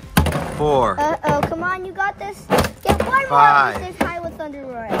 4. Uh-oh, come on, you got this. Get 1 more. 5. This is high with Thunder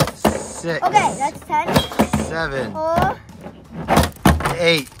Roar. 6. Okay, that's 10. 7. Oh.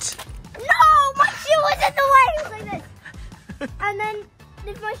 8. No, my shoe was in the way. He was like this. And then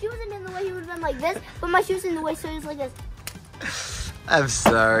if my shoe wasn't in the way, he would have been like this. But my shoe's in the way, so he was like this. I'm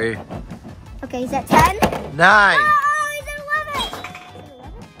sorry. Okay, he's at 10. 9. Oh, he's at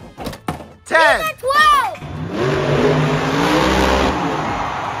 11. 10. He's at 12.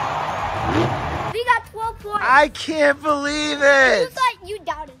 We got 12 points. I can't believe You it. thought you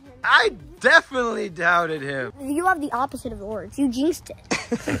doubted him. I definitely doubted him. You have the opposite of the words. You jinxed it.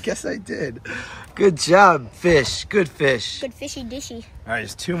 I guess I did. Good job, fish. Good fish. Good fishy dishy. All right,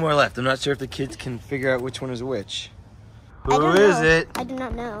 there's 2 more left. I'm not sure if the kids can figure out which one is which. I Who don't is know. it? I do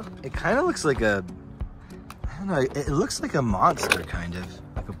not know. It kind of looks like a... don't know. It looks like a monster, kind of.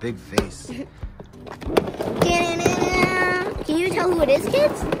 Like a big face. Can you tell who it is,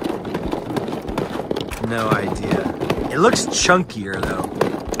 kids? No idea. It looks chunkier, though.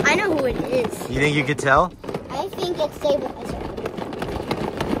 I know who it is. You think you could tell? I think it's Stabilizer.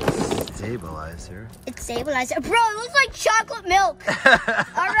 Stabilizer? It's Stabilizer. Bro, it looks like chocolate milk.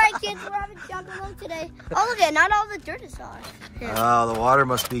 Alright, kids, we're having chocolate milk today. Oh, look at not all the dirt is off. Oh, the water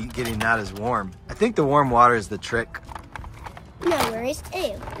must be getting not as warm. I think the warm water is the trick. No worries.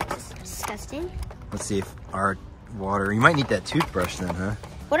 Ew, that's disgusting. Let's see if our water... You might need that toothbrush then, huh?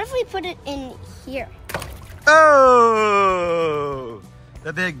 What if we put it in here? Oh!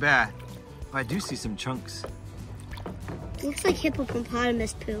 The big bat. Oh, I do see some chunks. It looks like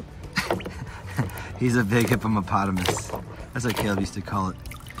hippopotamus poo. He's a big hippopotamus. That's what Caleb used to call it.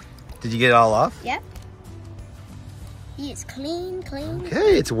 Did you get it all off? Yep. He is clean.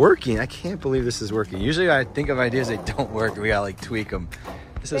 Okay, it's working. I can't believe this is working. Usually I think of ideas that don't work and we gotta like tweak them.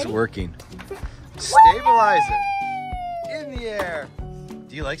 This is working. Stabilizer in the air.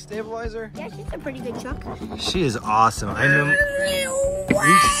 Do you like Stabilizer? Yeah, she's a pretty good truck. She is awesome. I know.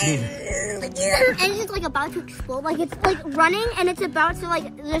 We've seen it. And it's like about to explode. Like it's like running and it's about to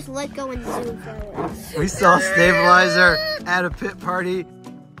like just let go and zoom forward. We saw Stabilizer at a pit party.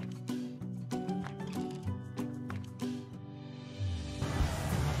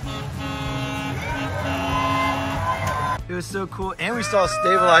 It was so cool. And we saw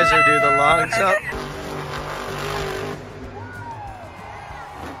Stabilizer do the long jump.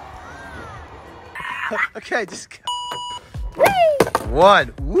 Okay, just go.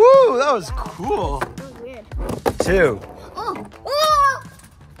 One. Woo, that was cool. That was weird. Two. Oh!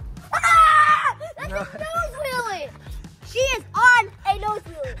 Ah! That's a nose wheelie! She is on a nose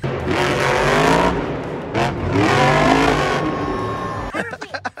wheelie.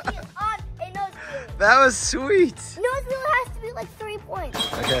 She is on a nose wheelie. That was sweet. Nose wheelie has to be like 3 points.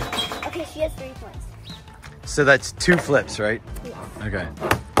 Okay. Okay, she has 3 points. So that's 2 flips, right? Yes. Okay.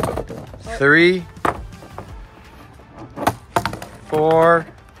 3, 4.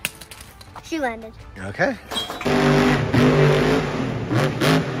 She landed. Okay.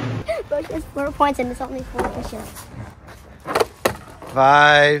 But she has 4 points and it's only 4 pushes.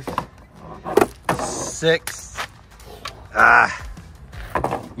 5, 6. Ah.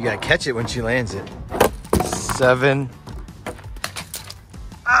 You gotta catch it when she lands it. 7.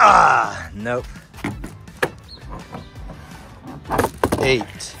 Ah, nope. 8.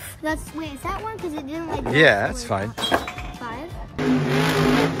 Wait, is that one? Because it didn't like. Yeah, that's fine. 5.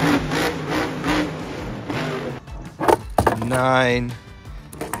 9.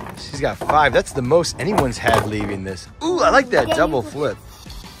 She's got 5. That's the most anyone's had leaving this. Ooh, I like that double flip.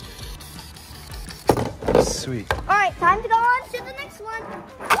 Sweet. All right, time to go on to the next one.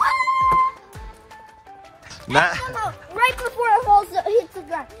 Somehow, right before it falls, hits the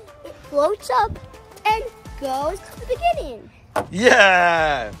ground, it floats up and goes to the beginning.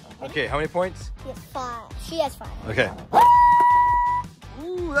 Yeah. Okay, how many points? He has 5. She has 5. Okay.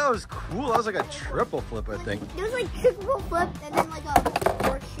 Ooh, that was cool. That was like a triple flip, I think. There was like triple flip and then like a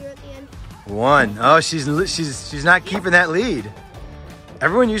horseshoe at the end. 1. Oh, she's not keeping that lead.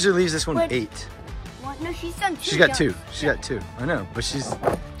 Everyone usually leaves this one 8. What? No, she's done 2. She's got 2. She got 2. I know, but she's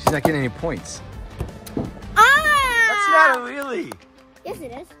not getting any points. That's not a wheelie. Yes,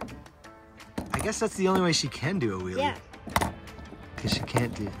 it is. I guess that's the only way she can do a wheelie. Yeah. Because she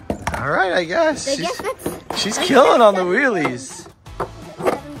can't do. All right, I guess. She's that's killing on the wheelies.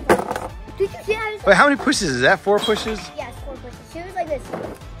 7 points. Did you see how? Wait, how many pushes is that? 4 pushes? Yes, 4 pushes. She was like this.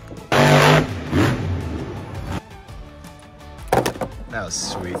 That was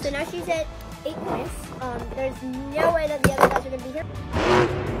sweet. So now she's at 8 points. There's no way that the other guys are gonna be here.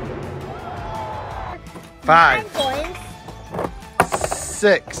 5. 9 points.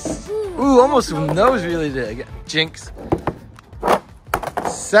 6. Ooh, almost nose really did. Jinx.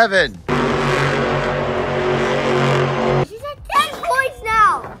 7. She's at 10 points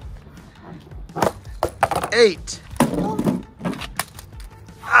now. 8.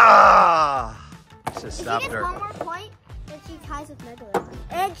 Ah! Should If she stop gets her. 1 more point, then she ties with Megalith.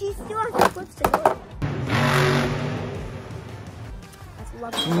 And she still has 2 flips to go. That's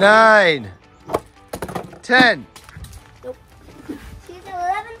lucky. 9. 10. Nope. She's at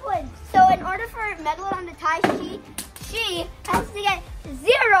 11 points. So in order for Megalodon to tie, she has to get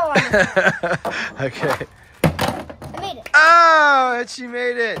 0 on it. Okay. I made it. Oh, and she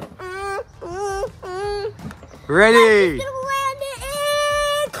made it. Ready. She's gonna land it.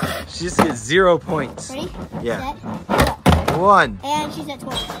 She just gets 0 points. Ready? Yeah. Set, go. 1. And she's at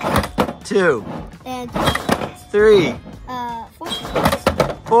 12. 2. And 3. 4.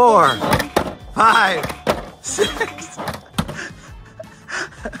 4. 5. 6.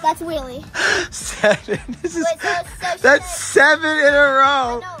 That's wheelie. 7. This is, Wait, so that's 7 in a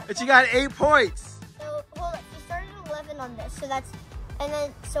row. know. And she got 8 points. So hold on. She started at 11 on this. So that's, and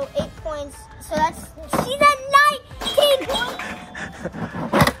then so 8 points. So that's, she's at 19 points.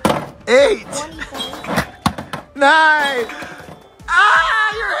 8. 20 points. 9.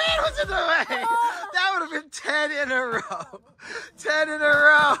 Ah, your hand was in the way. That would have been 10 in a row. 10 in a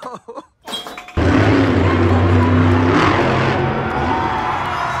row.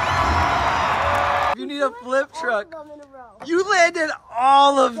 You need a flip truck. All of them in a row. You landed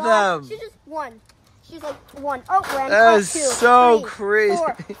all of them. She just won. She's like 1. Oh, ran. That Oh, is 2, so 3, crazy.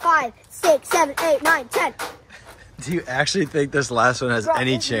 4, 5, 6, 7, 8, 9, 10. Do you actually think this last one has Bro,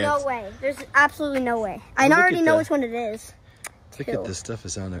 any there's chance? No way. There's absolutely no way. I Look already at know that. which one it is. Look at this stuff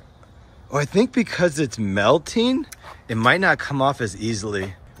is on there. Oh, I think because it's melting, it might not come off as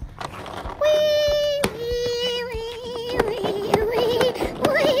easily.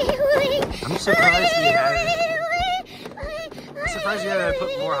 I'm surprised you had to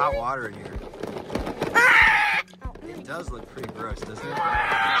put more hot water in here. It does look pretty gross, doesn't it?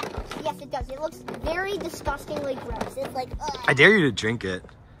 Yes, it does. It looks very disgustingly gross. It's like, ugh. I dare you to drink it.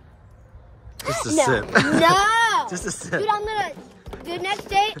 Just a No. sip. No. Just a sip. Dude, the next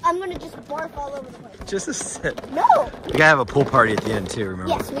day, I'm gonna just barf all over the place. Just a sip. No. We gotta have a pool party at the end too, remember?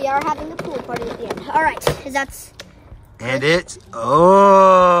 Yes, we are having a pool party at the end. All right, because that's... And it's,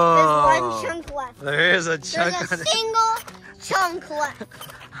 oh. There's one chunk left. There is a chunk There's a on it. single chunk left.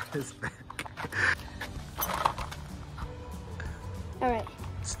 His back. All right.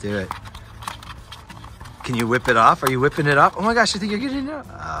 Let's do it. Can you whip it off? Are you whipping it off? Oh my gosh, I think you're getting it off.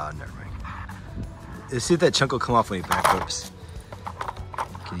 Oh, never mind. Let's see if that chunk will come off when you back flips.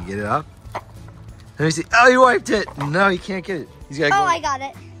 Can you get it off? Let me see. Oh, you wiped it. No, you can't get it. He's got to Oh, I got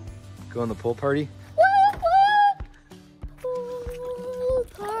it. go on the pool party. Pool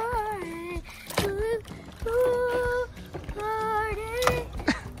party. Pool party.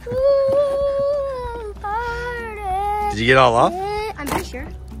 Pool party. Did you get it all off? I'm pretty sure.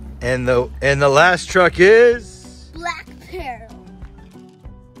 And the last truck is Black Pearl.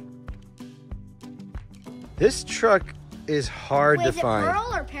 this truck is hard Wait, to is it find.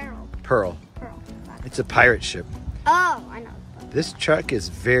 Pearl or Peril? Pearl. Pearl. It's a pirate ship. Oh, I know. This truck is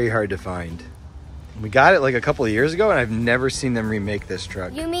very hard to find. We got it like a couple of years ago, and I've never seen them remake this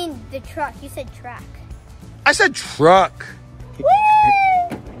truck. You mean the truck? You said track. I said truck. Woo!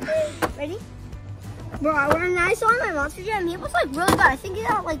 Ready? Bro, when I saw my Monster Jam, he was like really bad. I think he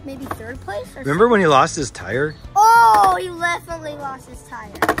got like maybe 3rd place or Remember when he lost his tire? Oh, he definitely lost his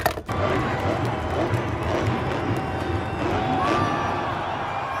tire.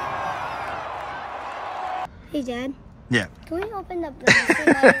 Hey, Dad. Yeah. Can we open up the like, please?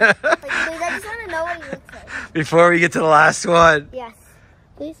 I just want to know what he looks like. Before we get to the last one. Yes.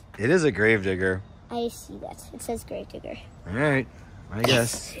 Please? It is a gravedigger. I see that. It says Gravedigger. All right. I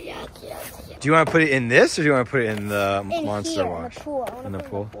guess. Yes. Do you want to put it in this, or do you want to put it in the In monster here, wash? in the pool. I In want the to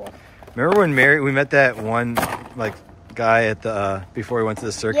pool? put it in the pool. Remember when we met that one like guy at the before we went to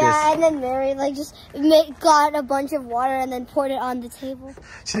the circus? Yeah, and then Mary like just got a bunch of water and then poured it on the table.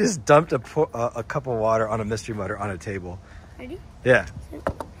 She just dumped a cup of water on a mystery mutter on a table. Ready? Yeah.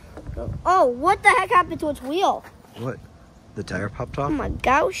 Go. Oh, what the heck happened to its wheel? What? The tire popped Oh off? my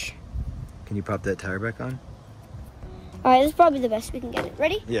gosh. Can you pop that tire back on? All right, this is probably the best we can get it.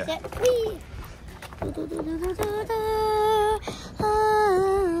 Ready? Yeah. Set, whee. What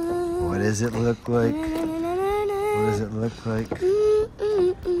does it look like? What does it look like?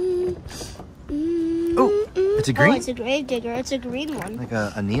 Oh, it's a green? Oh, it's a Gravedigger. It's a green one. Like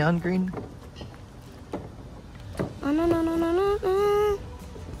a neon green? Oh, no.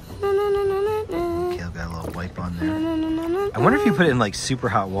 Okay, I've got a little wipe on there. I wonder if you put it in like super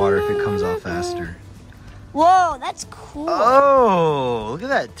hot water if it comes off faster. Whoa, that's cool. Oh, look at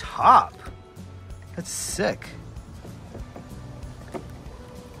that top. That's sick.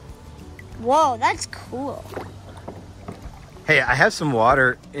 Whoa, that's cool. Hey, I have some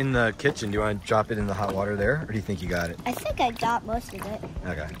water in the kitchen. Do you want to drop it in the hot water there? Or do you think you got it? I think I got most of it.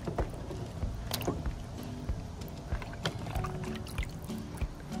 Okay.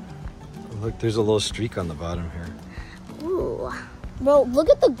 Look, there's a little streak on the bottom here. Ooh. Bro, look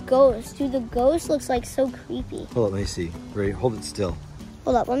at the ghost. Dude, the ghost looks like so creepy. Hold up, let me see. Ready? Hold it still.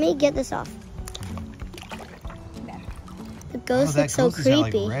 Hold up, let me get this off. The ghost looks so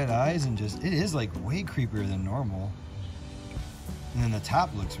creepy. Got, like, red eyes and just, it is like way creepier than normal. And then the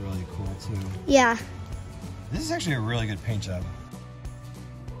top looks really cool too. Yeah. This is actually a really good paint job.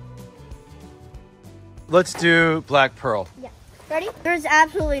 Let's do Black Pearl. Yeah. Ready? There's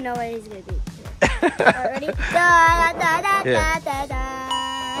absolutely no way he's gonna beat it. Ready? Da, da, da, Yeah. da,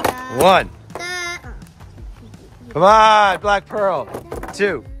 da, da, 1. da. Come on, Black Pearl.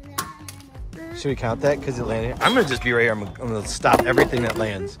 2. Should we count that because it landed? I'm gonna just be right here. I'm gonna stop everything that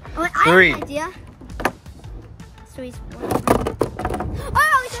lands. Oh, I 3. have an idea. So he's 1.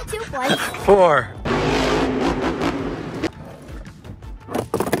 Oh, he's got 2 points. 4.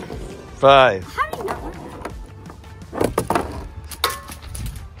 5. How do you not know that?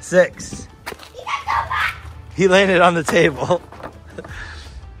 6. He landed on the table.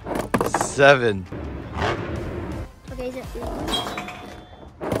 7. Okay, he's at 3.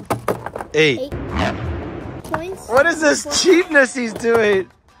 8. 8 points. What is this cheapness he's doing?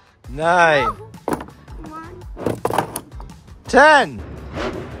 9. Oh, come on. 10. Now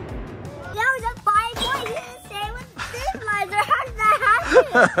he's at 5 points. He didn't stay with the stabilizer. How did that happen?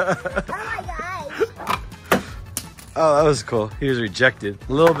 Oh my gosh. Oh, that was cool. He was rejected.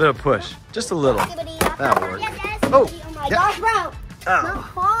 A little bit of push. Just a little. That'll work. Yes, yes. Oh, Oh my yeah. gosh, bro. Oh. Not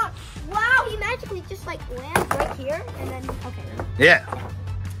hot. Wow, he magically just like lands right here and then, okay. Yeah.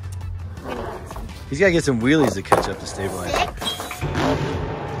 We're gonna go this one. He's got to get some wheelies to catch up to stabilize. 6.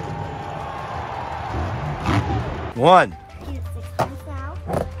 1. He's at 6 points now.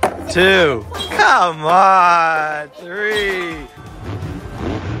 2. Come on. 3.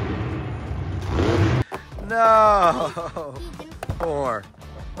 No. He didn't. 4.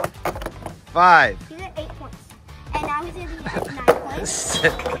 5. He's at 8 points. And now he's gonna be at 9 points. 6.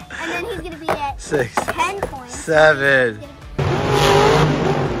 And then he's gonna be at 6. 10 points. 7.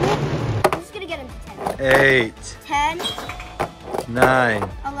 I'm just gonna get him to 10. 8. 10, 9.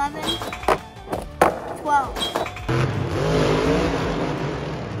 11, 12.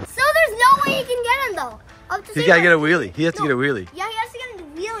 So there's no way he can get him though. Up to He's got to get a wheelie. He has to No. get a wheelie. Yeah, he has to get a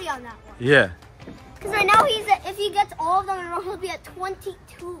wheelie on that one. Yeah. Because right now he's at, if he gets all of them in a row, he'll be at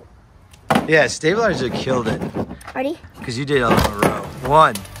 22. Yeah, stabilizer killed it. Ready? Because you did all in a row.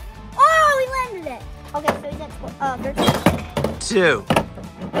 1. Oh, he landed it. Okay, so he's at 13. 2.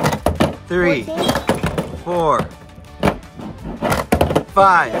 3. 14, 4.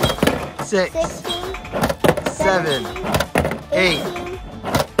 5. 6. 16, 7. 8. 18,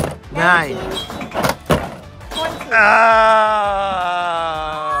 9. 20.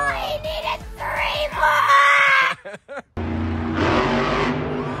 Ah! He needed 3 more.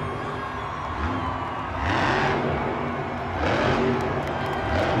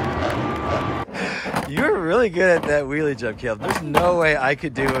 You were really good at that wheelie jump, Caleb. There's no way I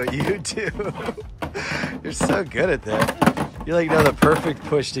could do what you do. You're so good at that. You like know the perfect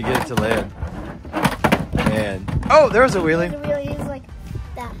push to get it to land. Man. Oh, there was a wheelie. He's really is like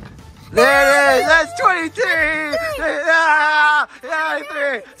that. There it is. That's 23. Ah,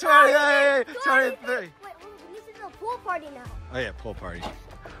 23. 28. 23. Wait, we need to do a pool party now. Oh yeah, pool party.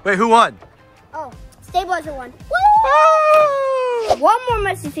 Wait, who won? Oh, stabilizer won. Woo! One more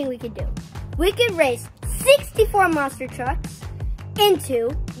messy thing we could do. We could race 64 monster trucks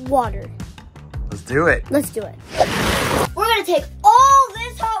into water. Let's do it. Let's do it. We're gonna take all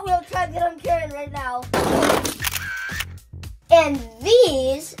this Hot Wheel truck that I'm carrying right now and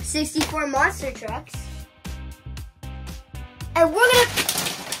these 64 monster trucks, and we're gonna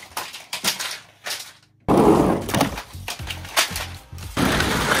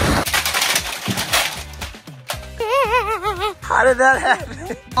How did that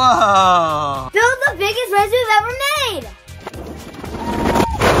happen? Whoa! build the biggest race we've ever made.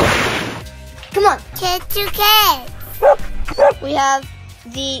 Come on, kid to kid. We have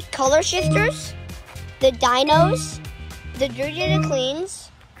the color shifters, the dinos, the dirtiest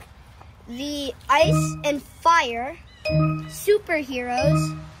cleans, the ice and fire,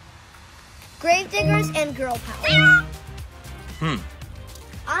 superheroes, gravediggers, and girl power.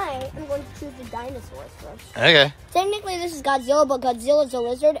 I am going to choose the dinosaurs first. Okay. Technically, this is Godzilla, but Godzilla's a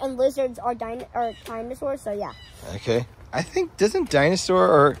lizard, and lizards are dinosaurs, so yeah. Okay. I think, doesn't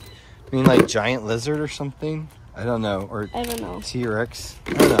dinosaur mean like giant lizard or something? I don't know. Or I don't know. T-Rex?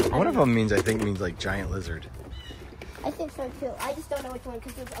 I don't know. One of them means like giant lizard. I think so too. I just don't know which one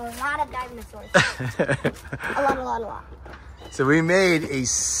because there's a lot of dinosaurs. a lot. So we made a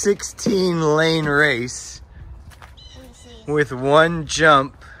 16-lane race Let me see. with one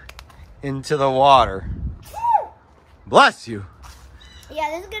jump into the water. Bless you. Yeah,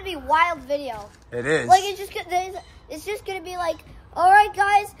 this is gonna be a wild video. It is. Like it's just gonna be like, all right,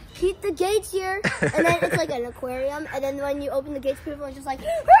 guys, keep the gates here, and then it's like an aquarium, and then when you open the gates, people are just like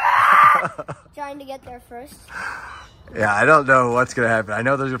trying to get there first. Yeah, I don't know what's gonna happen. I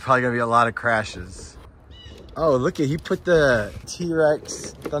know there's probably gonna be a lot of crashes. Oh, look at, he put the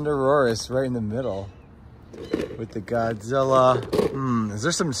T-Rex Thunderosaurus right in the middle with the Godzilla. Is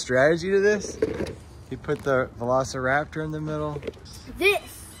there some strategy to this? You put the Velociraptor in the middle. This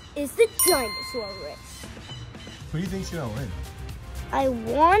is the dinosaur race. Who do you think's gonna win? I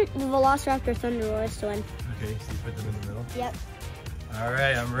want the Velociraptor Thunder Race to win. Okay, so you put them in the middle? Yep. All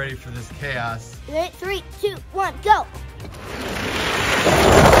right, I'm ready for this chaos. Ready? 3, 2, 1, go!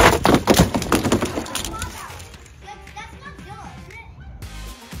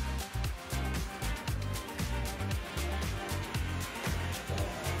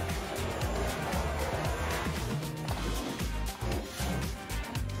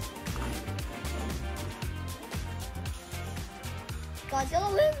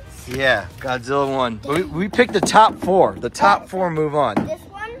 Godzilla wins. Yeah, Godzilla won. We picked the top 4. The top 4 move on. This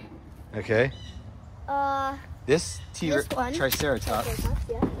one. Okay. This This one. Triceratops.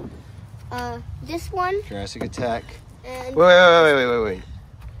 This one. Jurassic Attack. And Wait.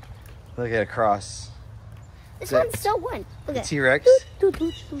 Look at a cross. this one still won. Look at T-Rex?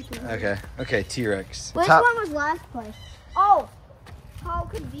 Okay. Okay, T-Rex. Which one was last place? Oh, how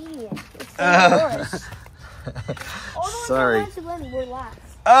convenient. It's the worst. All the Sorry. ones that wanted to win were last.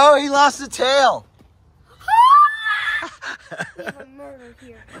 Oh, he lost the tail. We have a murder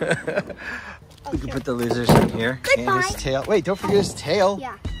here. We can put the losers in here. And Goodbye. his tail. Wait, don't forget his tail.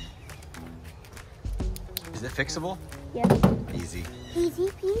 Yeah. Is it fixable? Yep. Easy. Easy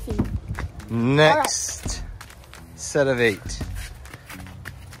peasy. Next set of 8.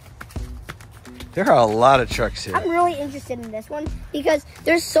 There are a lot of trucks here. I'm really interested in this one because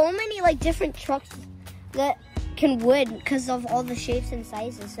there's so many like different trucks that can win because of all the shapes and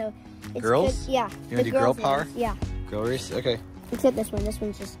sizes. So it's Girls? good. Yeah. You wanna do girl power? ones. Yeah. Girl race? Okay. Except this one. This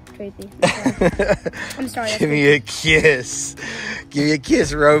one's just creepy. I'm sorry. Give me a kiss. Give me a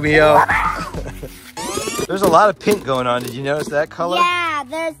kiss, Romeo. There's a lot of pink going on. Did you notice that color? Yeah,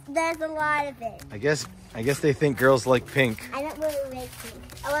 there's a lot of it. I guess they think girls like pink. I don't really like pink.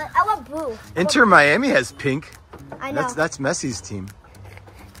 I want blue. Inter Miami has pink. I know. That's Messi's team.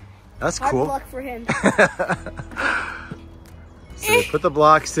 That's Hard cool. luck for him. So you put the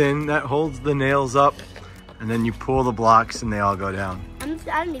blocks in, that holds the nails up, and then you pull the blocks and they all go down. I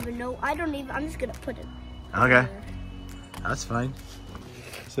don't even know. I'm just gonna put it. Okay. That's fine.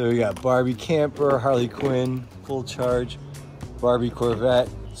 So we got Barbie Camper, Harley Quinn, Full Charge, Barbie Corvette,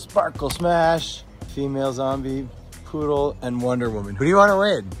 Sparkle Smash, Female Zombie, Poodle, and Wonder Woman. Who do you want to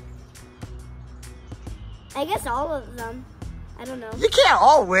win? I guess all of them. I don't know. You can't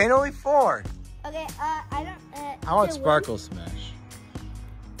all win, only 4. Okay, I don't. I want to win? Sparkle Smash.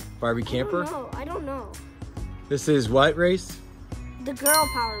 Barbie Camper? I don't know. This is what race? The girl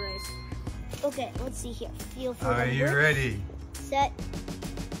power race. Okay, let's see here. Feel for Are the you work. ready? Set,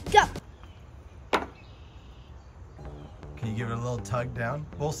 go. Can you give it a little tug down?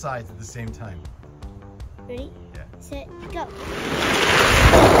 Both sides at the same time. Ready? Yeah. Set, go.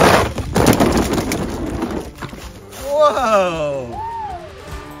 Whoa!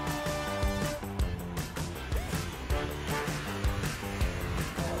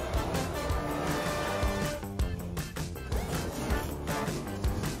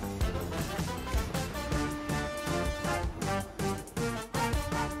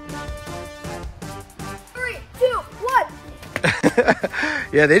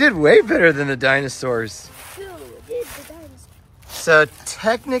 Yeah, they did way better than the dinosaurs. Who did the dinosaur? So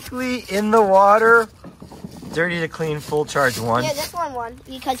technically in the water, Dirty to Clean Full Charge won. Yeah, this one won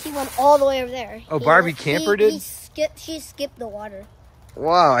because he went all the way over there. Oh, Barbie Camper did? She skipped the water.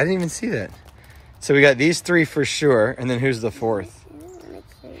 Wow, I didn't even see that. So we got these 3 for sure, and then who's the 4th?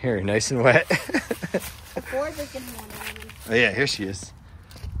 Here, nice and wet. The 4th is gonna win. Oh yeah, here she is.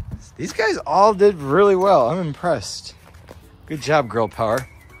 These guys all did really well. I'm impressed. Good job, girl power.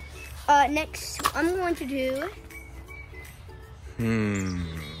 Next, I'm going to do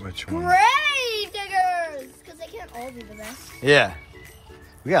Which one? grave diggers because they can't all be the best. Yeah.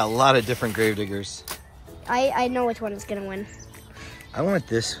 We got a lot of different grave diggers. I know which one is gonna win. I want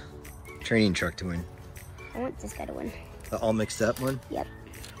this training truck to win. I want this guy to win. The all mixed up one? Yep.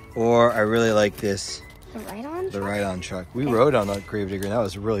 Or I really like this. The ride-on? The ride-on truck. We rode on that grave digger and that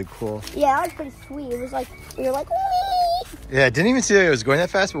was really cool. Yeah, that was pretty sweet. It was like, we were like, wee! Yeah, I didn't even see that it was going that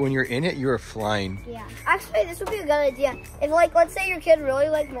fast, but when you're in it, you were flying. Yeah. Actually, this would be a good idea. If, like, let's say your kid really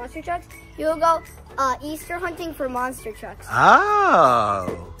likes monster trucks, you will go Easter hunting for monster trucks.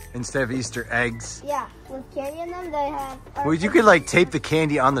 Oh! Instead of Easter eggs. Yeah. With candy in them, they have... Well, you could, like, tape the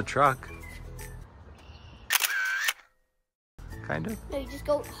candy on the truck. Kind of? No, you just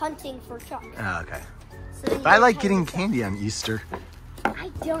go hunting for trucks. Oh, okay. So then you But I get like tons getting of stuff. candy on Easter. I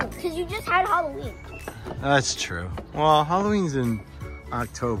don't, because you just had Halloween. That's true. Well, Halloween's in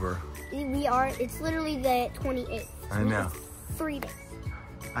October. It's literally the 28th. I know. 3 days.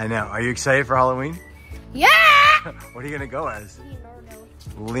 I know. Are you excited for Halloween? Yeah! What are you gonna go as? Leonardo.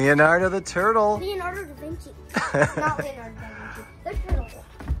 Leonardo the turtle. Leonardo da Vinci. Not Leonardo da Vinci. The turtle.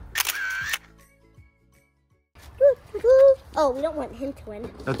 Oh, we don't want him to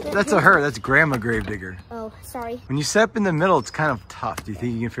win. That's a her. That's Grandma Gravedigger. Oh, sorry. When you set up in the middle, it's kind of tough. Do you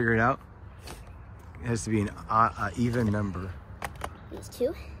think you can figure it out? It has to be an even number. These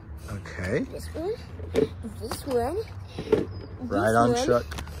two. Okay. This one. This one. Right on truck.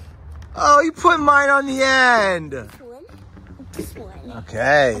 Oh, you put mine on the end. This one. This one.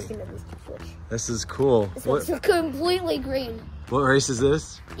 Okay. This is cool. This one's completely green. What race is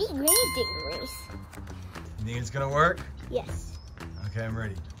this? The Gravedigger race. You think it's gonna work? Yes. Okay, I'm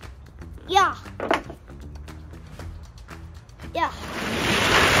ready. Yeah. Yeah.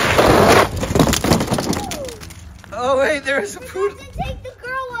 Oh wait, there's a poodle. You have to take the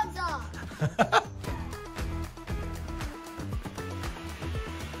girl ones off.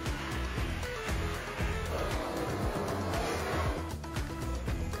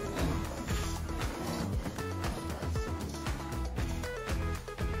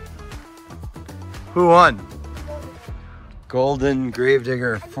 Who won? Golden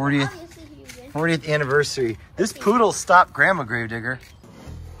Gravedigger, 40th anniversary. This poodle stopped Grandma Gravedigger.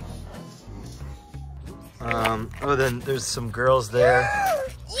 Oh, then there's some girls there.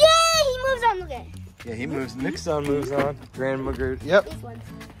 Yeah, he moves on. Look at it. Yeah, he moves. Nixon moves on. Grandma Gravedigger. Yep. These ones.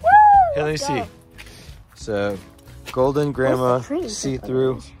 Woo! Here, let me see. So, Golden Grandma,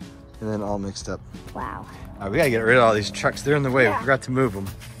 see-through, and then all mixed up. Wow. All right, we gotta get rid of all these trucks. They're in the way. Yeah. We forgot to move them.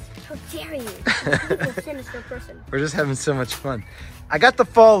 How dare you? You're a sinister person. We're just having so much fun. I got the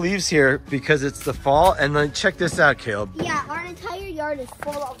fall leaves here because it's the fall, and then check this out, Caleb. Yeah, our entire yard is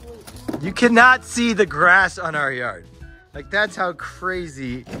full of leaves. You cannot see the grass on our yard. Like, that's how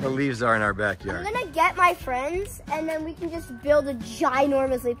crazy the leaves are in our backyard. I'm gonna get my friends, and then we can just build a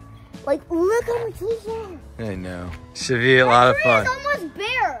ginormous leaf. Like, look how much leaves there are. I know. Should be a lot of fun. It's almost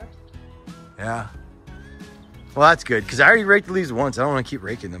bare. Yeah. Well, that's good, because I already raked the leaves once. I don't want to keep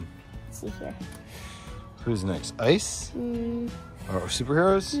raking them. Let's see here. Who's next? Ice? Or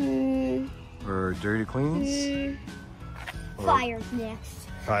superheroes? Or dirty cleans? Or Fire's next.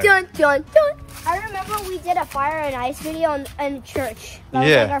 fire? Dun, dun, dun. I remember we did a fire and ice video in church. That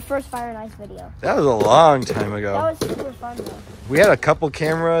was like our first fire and ice video. That was a long time ago. That was super fun though. We had a couple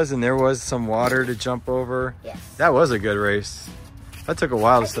cameras and there was some water to jump over. Yes. That was a good race. That took a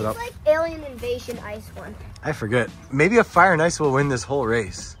while to set up. It's like Alien Invasion Ice one. I forget. Maybe a fire and ice will win this whole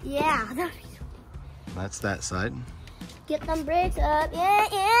race. Yeah. That'd be That's that side. Get them bricks up. Yeah,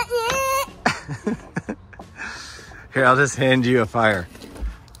 yeah, yeah. Here, I'll just hand you a fire.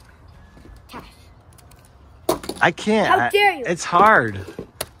 I can't. How dare you? It's hard.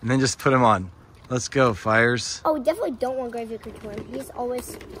 And then just put them on. Let's go, fires. Oh, we definitely don't want Gravedigger to win. He's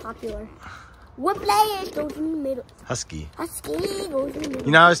always popular. What players goes in the middle? Husky. Husky goes in the middle.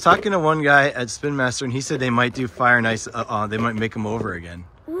 You know, I was talking to one guy at Spin Master, and he said they might do fire and ice. They might make them over again.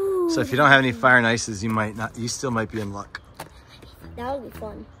 Ooh. So if you don't have any fire and ices, you might not. You still might be in luck. That would be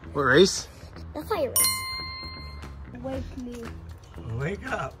fun. What race? The fire race. Wake me. Wake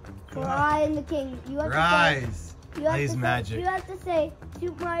up. Lion the King. You have Rise. to say. You have Blaze to magic. Say, you have to say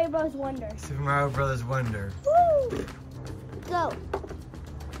Super Mario Bros. Wonder. Super Mario Brothers Wonder. Woo! Go.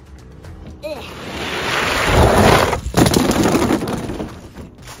 Ugh.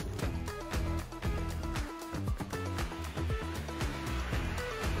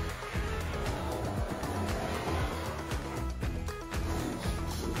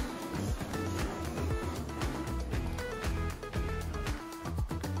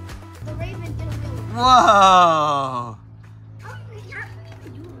 The Raven did a really Whoa!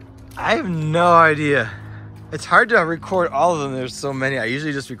 I have no idea. It's hard to record all of them. There's so many. I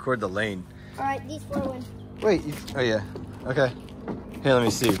usually just record the lane. All right, these 4 win. Wait. Oh, yeah. Okay. Here, let me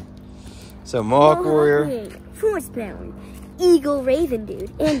see. So, Mohawk Warrior. Forcebound, Eagle Raven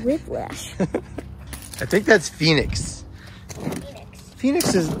Dude, and Whiplash. I think that's Phoenix.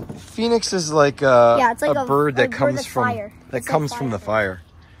 Phoenix is like it's like a bird that comes that's from fire. that It's comes like from the fire.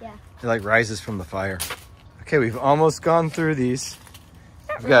 Yeah. It like rises from the fire. Okay, we've almost gone through these.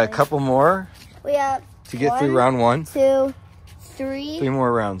 Not We've got a really. couple more We have to get through round 1. 2, 3. 3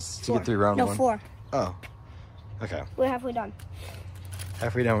 more rounds to get through round 1. No, 4. Oh. Okay. We're halfway done.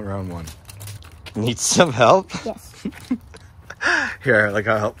 Halfway down with round 1. Need some help? Yes. Here, look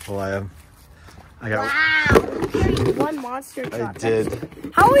how helpful I am. I got. Wow. You carried one monster truck. I did.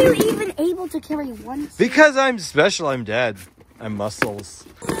 How are you even able to carry one? Because I'm special. I'm dead. I'm muscles.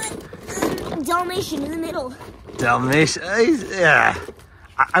 Dalmatian in the middle. Dalmatian. Yeah.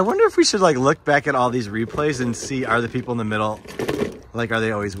 I wonder if we should like look back at all these replays and see, are the people in the middle, like, are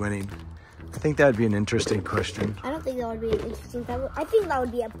they always winning? think that would be an interesting question. I don't think that would be an interesting. I think that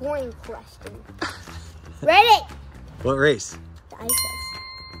would be a boring question. Ready? What race? The ice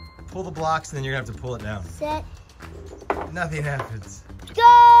ice. Pull the blocks and then you're gonna have to pull it down. Set. Nothing happens. Go!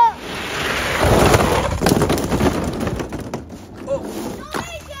 Oh!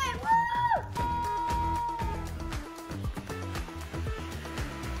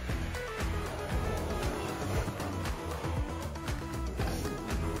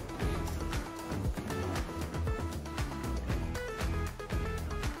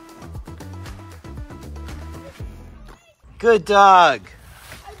 Good dog.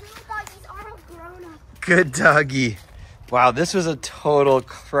 I really thought these are all grown up. Good doggy. Wow, this was a total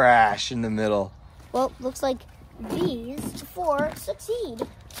crash in the middle. Well, looks like these four succeed.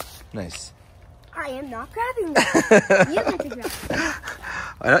 Nice. I am not grabbing them. You get to grab them.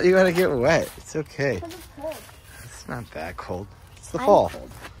 Why don't you want to get wet? It's okay. Because it's cold. It's not that cold. It's the I'm fall. cold.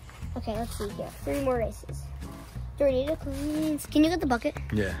 Okay, let's see here. 3 more races. Dirty to cleans. Can you get the bucket?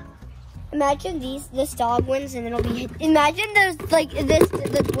 Yeah. Imagine this dog wins and then it'll be. Imagine there's like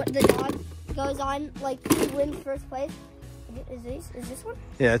the dog goes on like he wins first place. Is this one?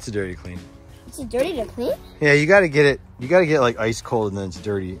 Yeah, it's a dirty clean. It's a dirty to clean. Yeah, you gotta get it. You gotta get it like ice cold and then it's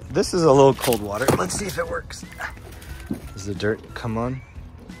dirty. This is a little cold water. Let's see if it works. Does the dirt come on?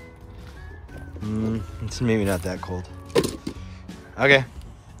 It's maybe not that cold. Okay.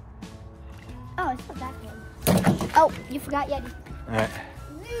 Oh, it's not that good. Oh, you forgot Yeti. All right.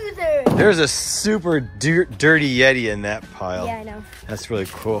 Loser. There's a super dirty Yeti in that pile. Yeah, I know. That's really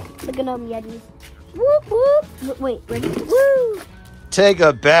cool. Look at them Yetis. Whoop whoop. Wait, ready? Woo. Take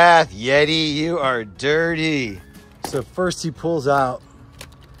a bath, Yeti. You are dirty. So first he pulls out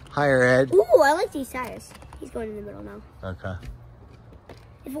higher head. Ooh, I like these tires. He's going in the middle now. Okay.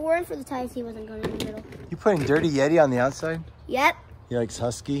 If it weren't for the tires, he wasn't going in the middle. You putting dirty Yeti on the outside? Yep. He likes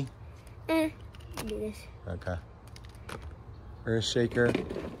husky. Do this. Okay. Earthshaker.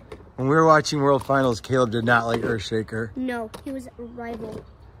 When we were watching World Finals, Caleb did not like Earthshaker. No, he was a rival.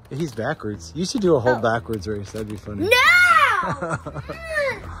 He's backwards. You should do a whole backwards race. That'd be funny. No!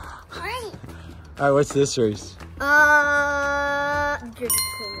 All right, what's this race? Dirty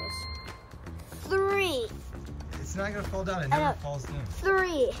cleaners. 3. It's not gonna fall down. It never falls down.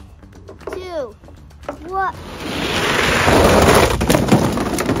 3, 2, 1.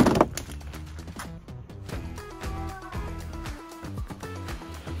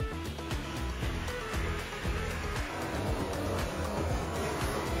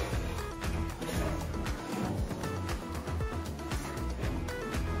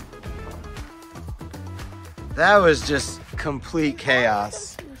 That was just complete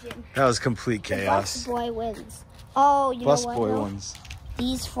chaos. That was complete chaos. Bus boy wins. Oh, you Bus know what? boy though? wins.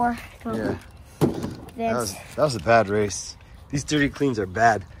 These 4. Yeah. Vince. That was a bad race. These dirty cleans are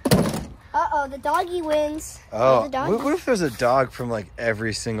bad. Uh-oh, the doggy wins. Oh, The doggy. what if there's a dog from like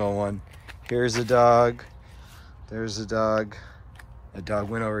every single one? Here's a dog. There's a dog. A dog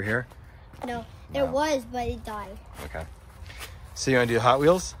went over here. No, there was, but it died. Okay. So you want to do Hot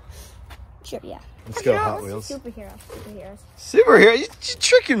Wheels? Sure, yeah. Let's go Hot Wheels. Superheroes. Superhero? You're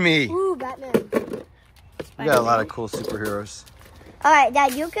tricking me. Ooh, Batman. We got a lot of cool superheroes. All right,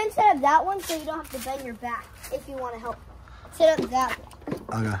 Dad, you can set up that one so you don't have to bend your back if you want to help. Set up that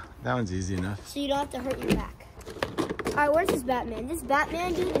one Okay, that one's easy enough. so you don't have to hurt your back. All right, where's this Batman? This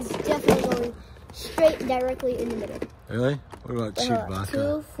Batman dude is definitely going straight directly in the middle. Really? What about Chewbacca?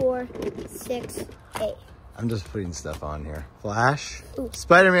 2, 4, 6, 8. I'm just putting stuff on here. Flash. Ooh.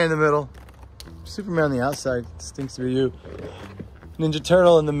 Spider-Man in the middle. Superman on the outside. Stinks to be you. Ninja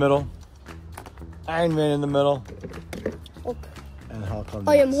Turtle in the middle. Iron Man in the middle. Hulk. And Hulk on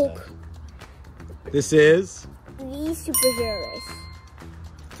the I am outside. Hulk. This is... The superhero race.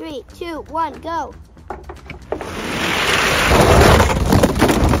 3, 2, 1, go.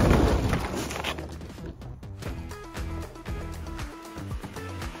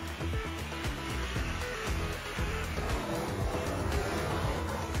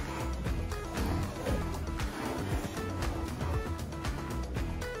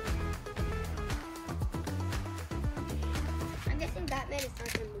 I'm guessing Batman is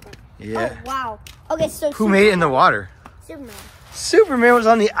not going to move up. Yeah. Oh, wow. Okay, so Who made it in the water? Superman. Superman was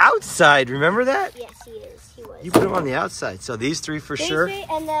on the outside. Remember that? Yes, he is. He was. You put him on the outside. So these three for sure.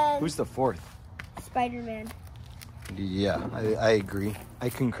 And then Who's the fourth? Spider-Man. Yeah, I agree. I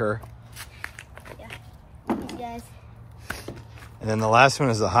concur. Yeah. These guys. And then the last one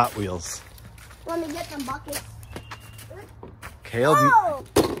is the Hot Wheels. Let me get some buckets. Caleb. Oh!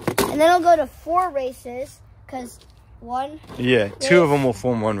 And then I'll go to 4 races because one Yeah, 2 of them will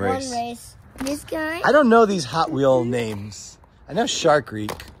form one race. One race. This guy. I don't know these Hot Wheel names. I know Shark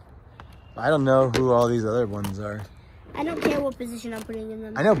Reek. I don't know who all these other ones are. I don't care what position I'm putting in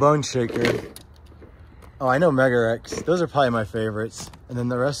them. I know Bone Shaker. Oh, I know Mega Rex. Those are probably my favorites. And then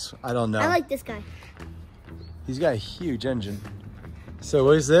the rest, I don't know. I like this guy. He's got a huge engine. So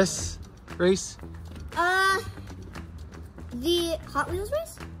what is this race? The Hot Wheels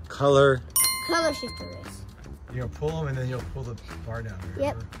race? Color Shifter race. You'll pull them and then you'll pull the bar down.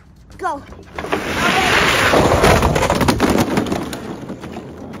 Yep. Go.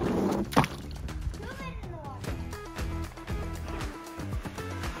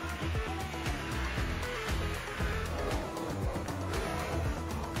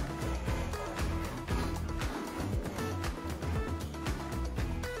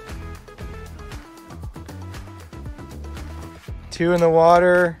 Two in the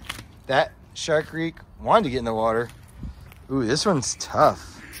water. That Shark Creek wanted to get in the water. Ooh, this one's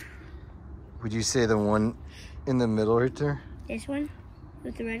tough. Would you say the one in the middle right there? This one?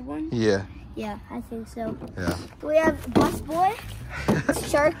 With the red one? Yeah. Yeah, I think so. Yeah. We have Bus Boy,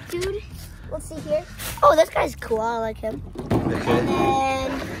 Shark Dude. Let's see here. Oh, this guy's cool. I like him. Okay. And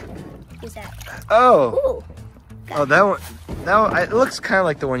then, who's that? Oh. Ooh. Oh, that one. It looks kind of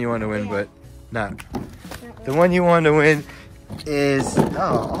like the one you want to win, but not. The one you want to win is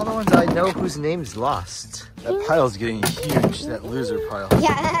all the ones I know whose name's lost. That pile's getting huge. That loser pile.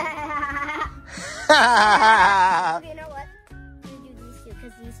 Yeah. Okay, you know what? I'm gonna do these two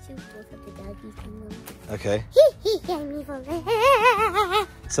because these two both have the doggies in them. Okay. He gave me for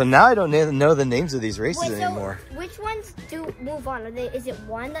So now I don't know the names of these races anymore. Which ones do move on? Is it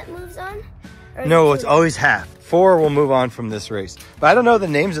one that moves on? Or No, it's always half. 4 will move on from this race. But I don't know the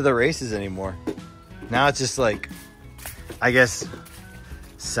names of the races anymore. Now it's just like, I guess,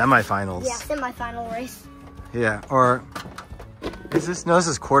 semifinals. Yeah, semifinal race. Yeah, or is this? No, this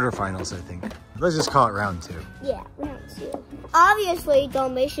is quarterfinals, I think. Let's just call it round 2. Yeah, round 2. Obviously,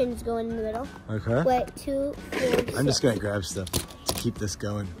 Dalmatian's going in the middle. Okay. Wait, 2, 4, I'm just going to grab stuff to keep this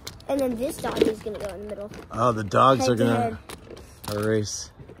going. And then this dog is going to go in the middle. Oh, the dogs are going Head to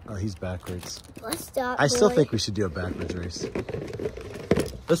race. Oh, he's backwards. Let's stop. I still think we should do a backwards race.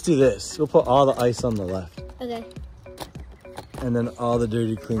 Let's do this. We'll put all the ice on the left. Okay. And then all the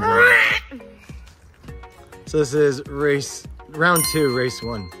dirty cleans on. So this is round 2, race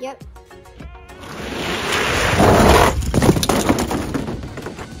 1. Yep.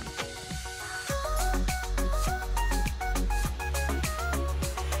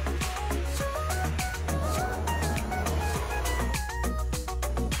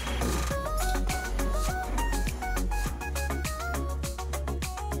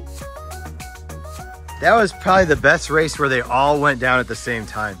 That was probably the best race where they all went down at the same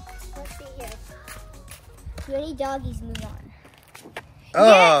time. Let's see here. Do any doggies move on? Oh,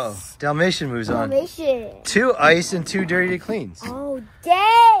 Yes! Dalmatian moves on. Dalmatian. 2 ice and 2 dirty cleans. Oh,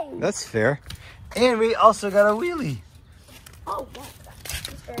 dang. That's fair. And we also got a wheelie. Oh, wow.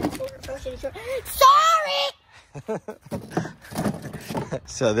 Sorry.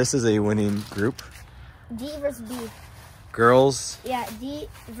 So this is a winning group. D versus B. Girls Yeah, D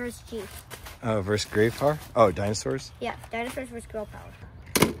versus G. versus Grave Power. Oh, dinosaurs. Yeah, dinosaurs versus girl power.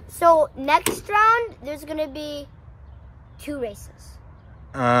 So next round, there's gonna be 2 races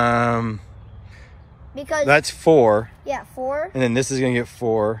because That's 4. yeah, 4. And then this is going to get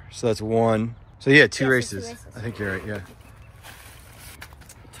 4. So that's 1. So yeah, 2 Yes, races. 2 races. I think you're right, yeah.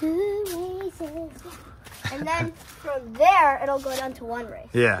 2 races. And then from there, it'll go down to 1 race.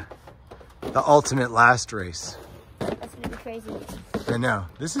 Yeah. The ultimate last race. That's gonna be crazy. I know.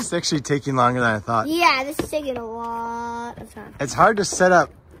 This is actually taking longer than I thought. Yeah, this is taking a lot of time. It's hard to set up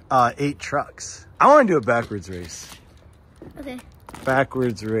 8 trucks. I want to do a backwards race. Okay.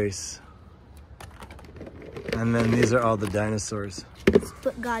 Backwards race. And then these are all the dinosaurs. Let's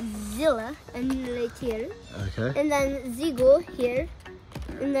put Godzilla and later. Okay. And then Zigo here.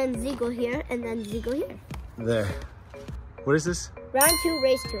 And then Zigo here. And then Zigo here. There. What is this? Round 2,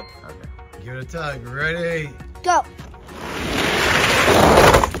 race 2. Okay. Give it a tug. Ready? Go.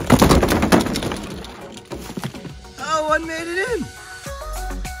 Oh, one made it in.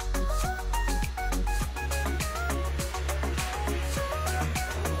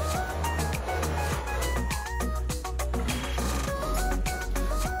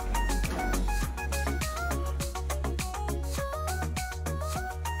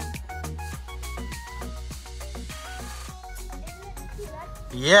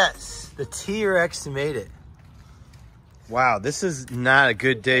 Yes, the T-Rex made it. Wow, this is not a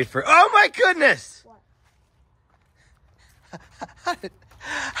good day for... Oh my goodness! What?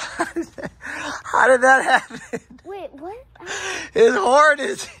 How did that happen? Wait, what? His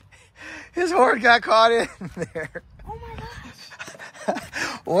horn got caught in there. Oh my gosh.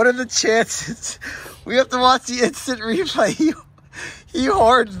 What are the chances? We have to watch the instant replay. He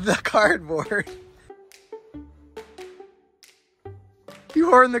hoarded the cardboard. You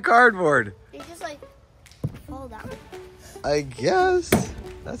hoarding the cardboard. They just like fall down. I guess.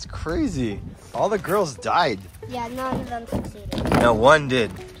 That's crazy. All the girls died. Yeah, none of them succeeded. No, one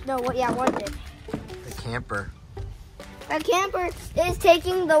did. No, yeah, one did. The camper. A camper is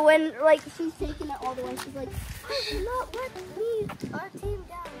taking the win, like she's taking it all the way. She's like, do not let me, our team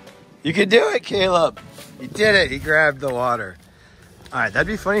down. You can do it, Caleb. You did it. He grabbed the water. All right, that'd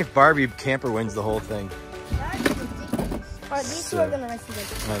be funny if Barbie camper wins the whole thing. That's ridiculous. All right, these two are gonna race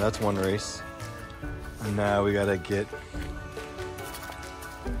together. All right, that's one race. And now we gotta get.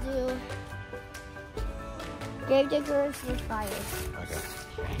 Do grave diggers with fire. Okay.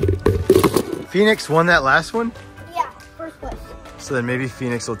 Phoenix won that last one? Yeah, first place. So then maybe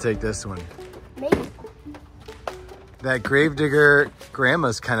Phoenix will take this one. Maybe. That Gravedigger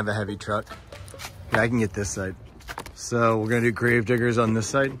Grandma's kind of a heavy truck. Yeah, I can get this side. So we're gonna do Gravediggers on this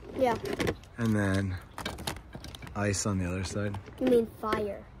side. Yeah. And then ice on the other side. You mean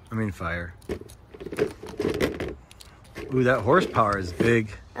fire? I mean fire. Ooh, that horsepower is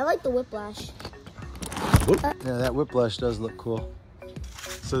big. I like the whiplash. Whoop. Yeah, that whiplash does look cool.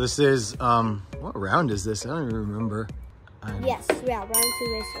 So this is, what round is this? I don't even remember. Yes, yeah, round 2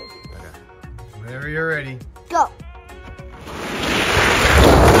 racers. Okay. Whenever you're ready. Go.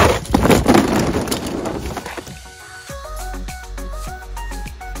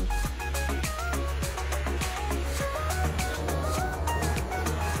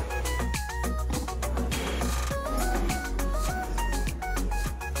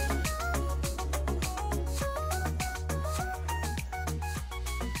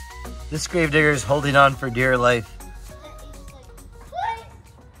 This Gravedigger is holding on for dear life.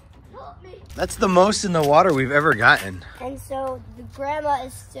 Help me. That's the most in the water we've ever gotten. And so the grandma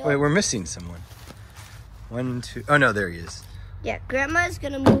is still. Wait, we're missing someone. 1, 2. Oh no, there he is. Yeah, grandma is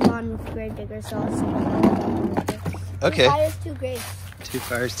gonna move on with Gravedigger, so I'll see. Okay. 2 fires, 2 graves. 2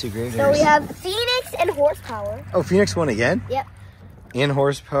 fires, 2 Gravediggers. So we have Phoenix and horsepower. Oh, Phoenix won again? Yep. And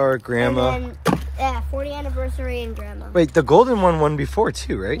horsepower, Grandma. And then, yeah, 40th anniversary and grandma. Wait, the golden one won before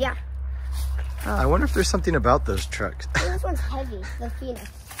too, right? Yeah. Oh, I wonder if there's something about those trucks. This one's heavy, the Phoenix.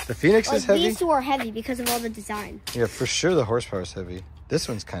 The Phoenix Like, is heavy? these 2 are heavy because of all the design. Yeah, for sure the horsepower is heavy. This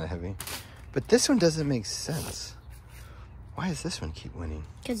one's kind of heavy. But this one doesn't make sense. Why does this one keep winning?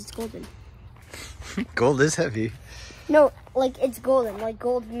 Because it's golden. Gold is heavy. No, like it's golden. Like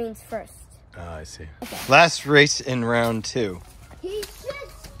gold means first. Oh, I see. Okay. Last race in round 2. He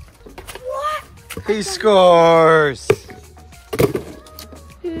just... What? He scores!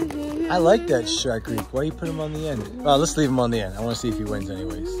 I like that Shark Reef. Why you put him on the end? Well, let's leave him on the end. I want to see if he wins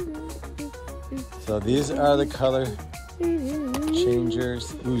anyways. So these are the color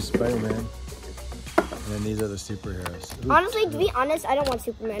changers. Ooh, Spider-Man. And then these are the superheroes. Ooh. Honestly, to be honest, I don't want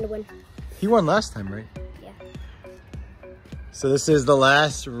Superman to win. He won last time, right? Yeah. So this is the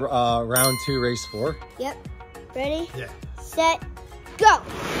last round 2, race 4. Yep. Ready? Yeah. Set, go!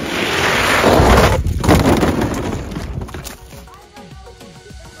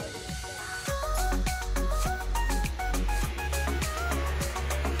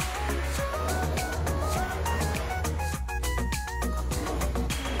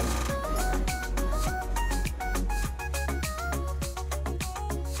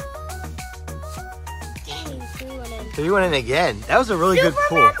 So you went in again. That was a really good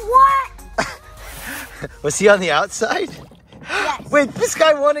pull. What? Was he on the outside? Yes. Wait, this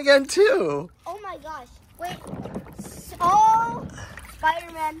guy won again too. Oh my gosh. Wait. Oh,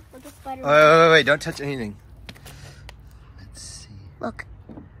 Spider-Man. Look at Spider-Man. Wait, don't touch anything. Let's see. Look.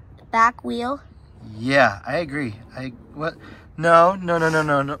 Back wheel. Yeah, I agree. What? No.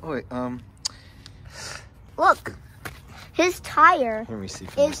 Wait, Look. His tire let me see.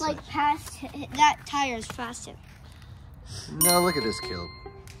 From is this like side. past, that tire is faster. No, look at this, Caleb.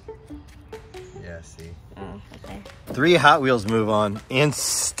 Yeah, see. Oh, okay. 3 Hot Wheels move on and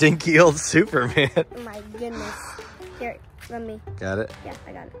stinky old Superman. Oh my goodness. Here, let me. Got it? Yeah,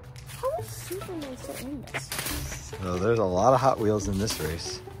 I got it. How is Superman still in this? So there's a lot of Hot Wheels in this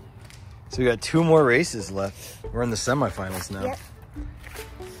race. So we got 2 more races left. We're in the semifinals now. Yep.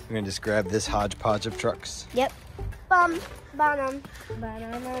 We're gonna just grab this hodgepodge of trucks. Yep. Ba-na-na-na-na.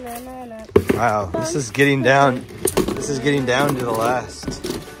 Wow, this is getting down. This is getting down to the last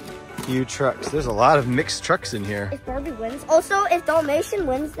few trucks. There's a lot of mixed trucks in here. If Barbie wins, also if Dalmatian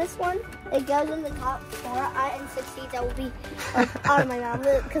wins this one, it goes in the top 4 and succeeds. That will be like, out of my mouth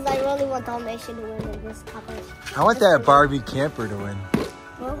because I really want Dalmatian to win in this competition. I want that Barbie camper to win.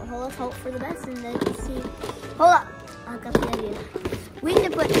 Well, let's hope for the best and then see. Hold up. I got the idea. We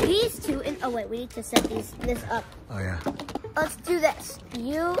need to put these two in. Oh wait, we need to set this up. Oh yeah. Let's do this.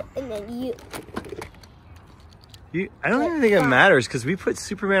 You and then you. I don't even think it matters because we put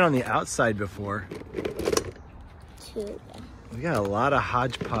Superman on the outside before. Two. We got a lot of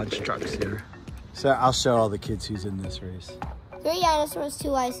hodgepodge trucks here. So I'll show all the kids who's in this race. 3 dinosaurs,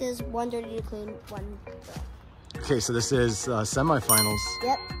 2 ices, 1 dirty to clean, 1. Okay, so this is semifinals.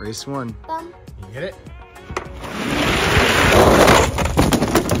 Yep. Race 1. Bum. You get it?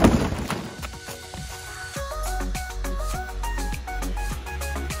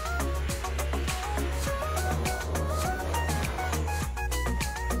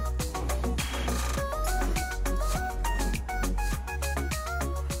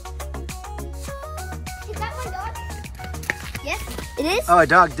 Is that one dog? Yes, it is. Oh, a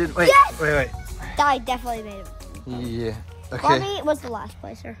dog did. Wait, Yes! wait. I definitely made it. Yeah. Okay. Barbie was the last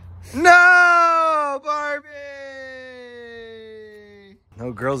placer. No, Barbie!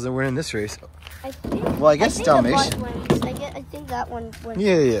 No girls that win in this race. I think. Well, I guess Dalmatian. I think that one wins.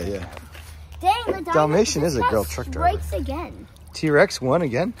 Yeah. Dang, the Dalmatian is a girl truck driver. Breaks again. T-Rex won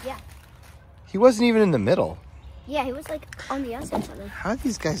again? Yeah. He wasn't even in the middle. Yeah, he was like on the outside something. How are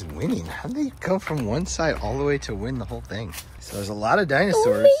these guys winning? How do they go from one side all the way to win the whole thing? So there's a lot of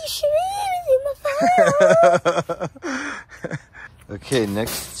dinosaurs. Okay,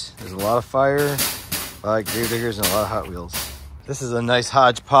 next, there's a lot of fire, a lot of grave diggers, and a lot of Hot Wheels. This is a nice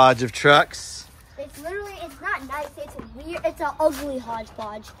hodgepodge of trucks. It's literally, it's not nice, it's weird, it's an ugly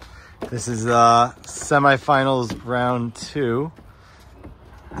hodgepodge. This is semifinals round 2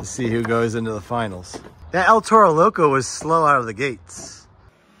 to see who goes into the finals. That El Toro Loco was slow out of the gates.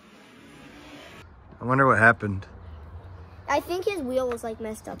 I wonder what happened. I think his wheel was like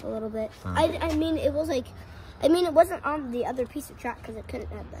messed up a little bit. I mean, it was like, it wasn't on the other piece of track because it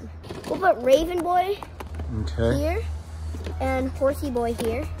couldn't have been. We'll put Raven Boy here and Horsey Boy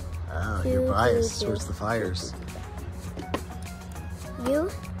here. Oh, you're biased towards the fires.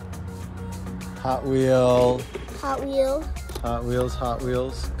 You? Hot Wheel. Hot Wheel. Hot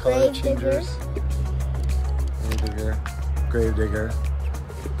Wheels. Color changers. Grave digger.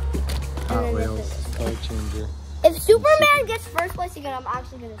 Hot Wheels. Color changer. If Superman gets first place again, I'm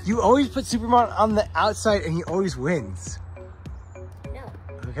actually gonna. You always put Superman on the outside and he always wins. No.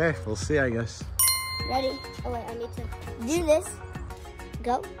 Okay, we'll see, I guess. Ready? Oh wait, I need to do this.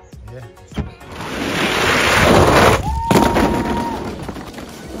 Go. Yeah.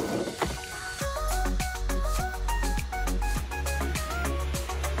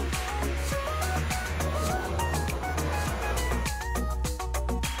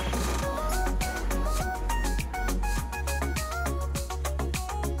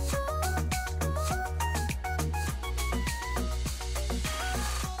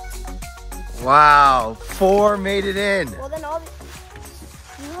 Wow, 4 made it in. Well, then all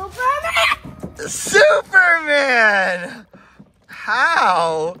the Superman!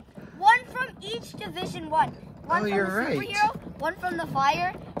 How? 1 from each division. 1 from you're the right. superhero, 1 from the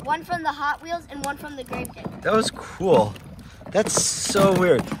fire, 1 from the Hot Wheels, and 1 from the grave digger. That was cool. That's so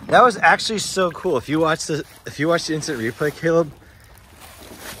weird. That was actually so cool. If you watch the instant replay, Caleb,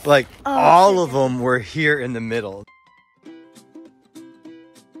 like all of them were here in the middle.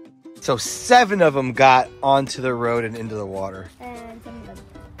 So 7 of them got onto the road and into the water. And some of them.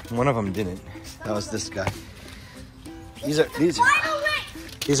 One of them didn't. That was this guy. These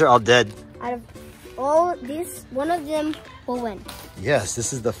are all dead. Out of all these, one of them will win. Yes,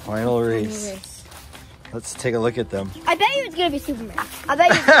 this is the final race. Let's take a look at them. I bet you it's gonna be Superman. I bet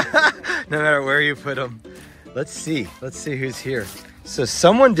you. No matter where you put them. Let's see who's here. So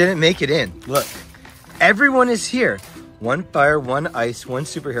someone didn't make it in. Look, everyone is here. 1 fire, 1 ice, 1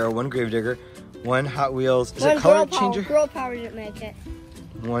 superhero, 1 gravedigger, 1 Hot Wheels. Is it color changer? Girl power didn't make it.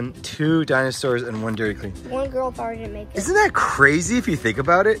 2 dinosaurs and 1 Dairy Queen. 1 girl power didn't make it. Isn't that crazy if you think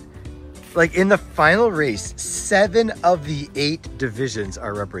about it? Like in the final race, 7 of the 8 divisions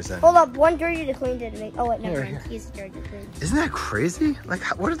are represented. Hold up, 1 dirty to clean didn't make. Oh wait, never Here, mind. He's dirty to clean. Isn't that crazy? Like,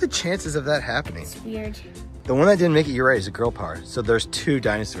 what are the chances of that happening? It's weird. The one that didn't make it, you're right, is a girl power. So there's 2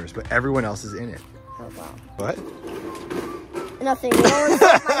 dinosaurs, but everyone else is in it. Oh wow. What? Nothing. No one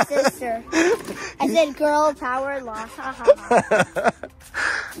said my sister. I said girl power lost. Ha ha ha.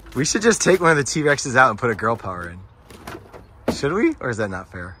 We should just take one of the T-Rexes out and put a girl power in. Should we? Or is that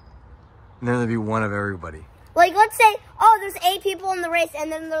not fair? And then there'd be 1 of everybody. Like, let's say, oh, there's 8 people in the race,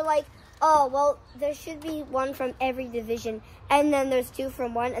 and then they're like, oh, well, there should be 1 from every division, and then there's 2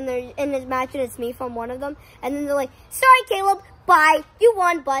 from 1, and imagine it's me from 1 of them, and then they're like, sorry, Caleb, bye, you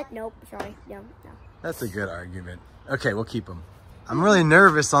won, but nope, sorry, no. That's a good argument. Okay, we'll keep them. I'm really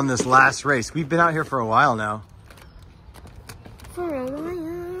nervous on this last race. We've been out here for a while now.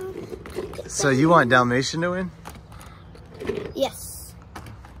 So you want Dalmatian to win? Yes.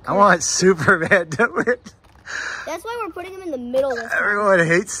 I want Superman to win. That's why we're putting him in the middle this time. Everyone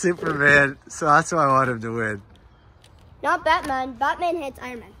hates Superman, so that's why I want him to win. Not Batman. Batman hates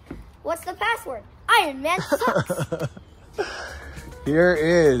Iron Man. What's the password? Iron Man sucks. Here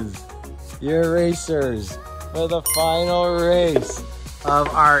is your racers for the final race of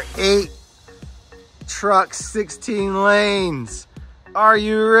our 8 truck 16 lanes. Are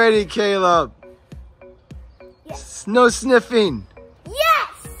you ready, Caleb? Yes. No sniffing.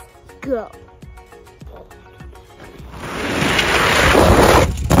 Yes! Go.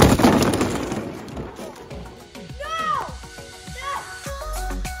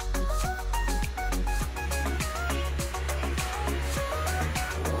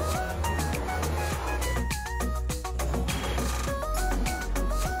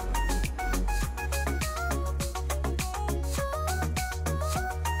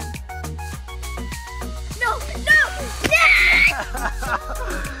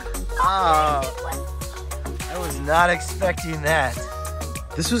 I was not expecting that.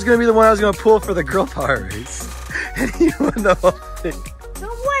 This was gonna be the one I was gonna pull for the girl power race. And he won the whole thing. The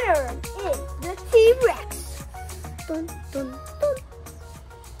winner is the T-Rex. Dun, dun, dun.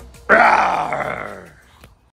 Rawr!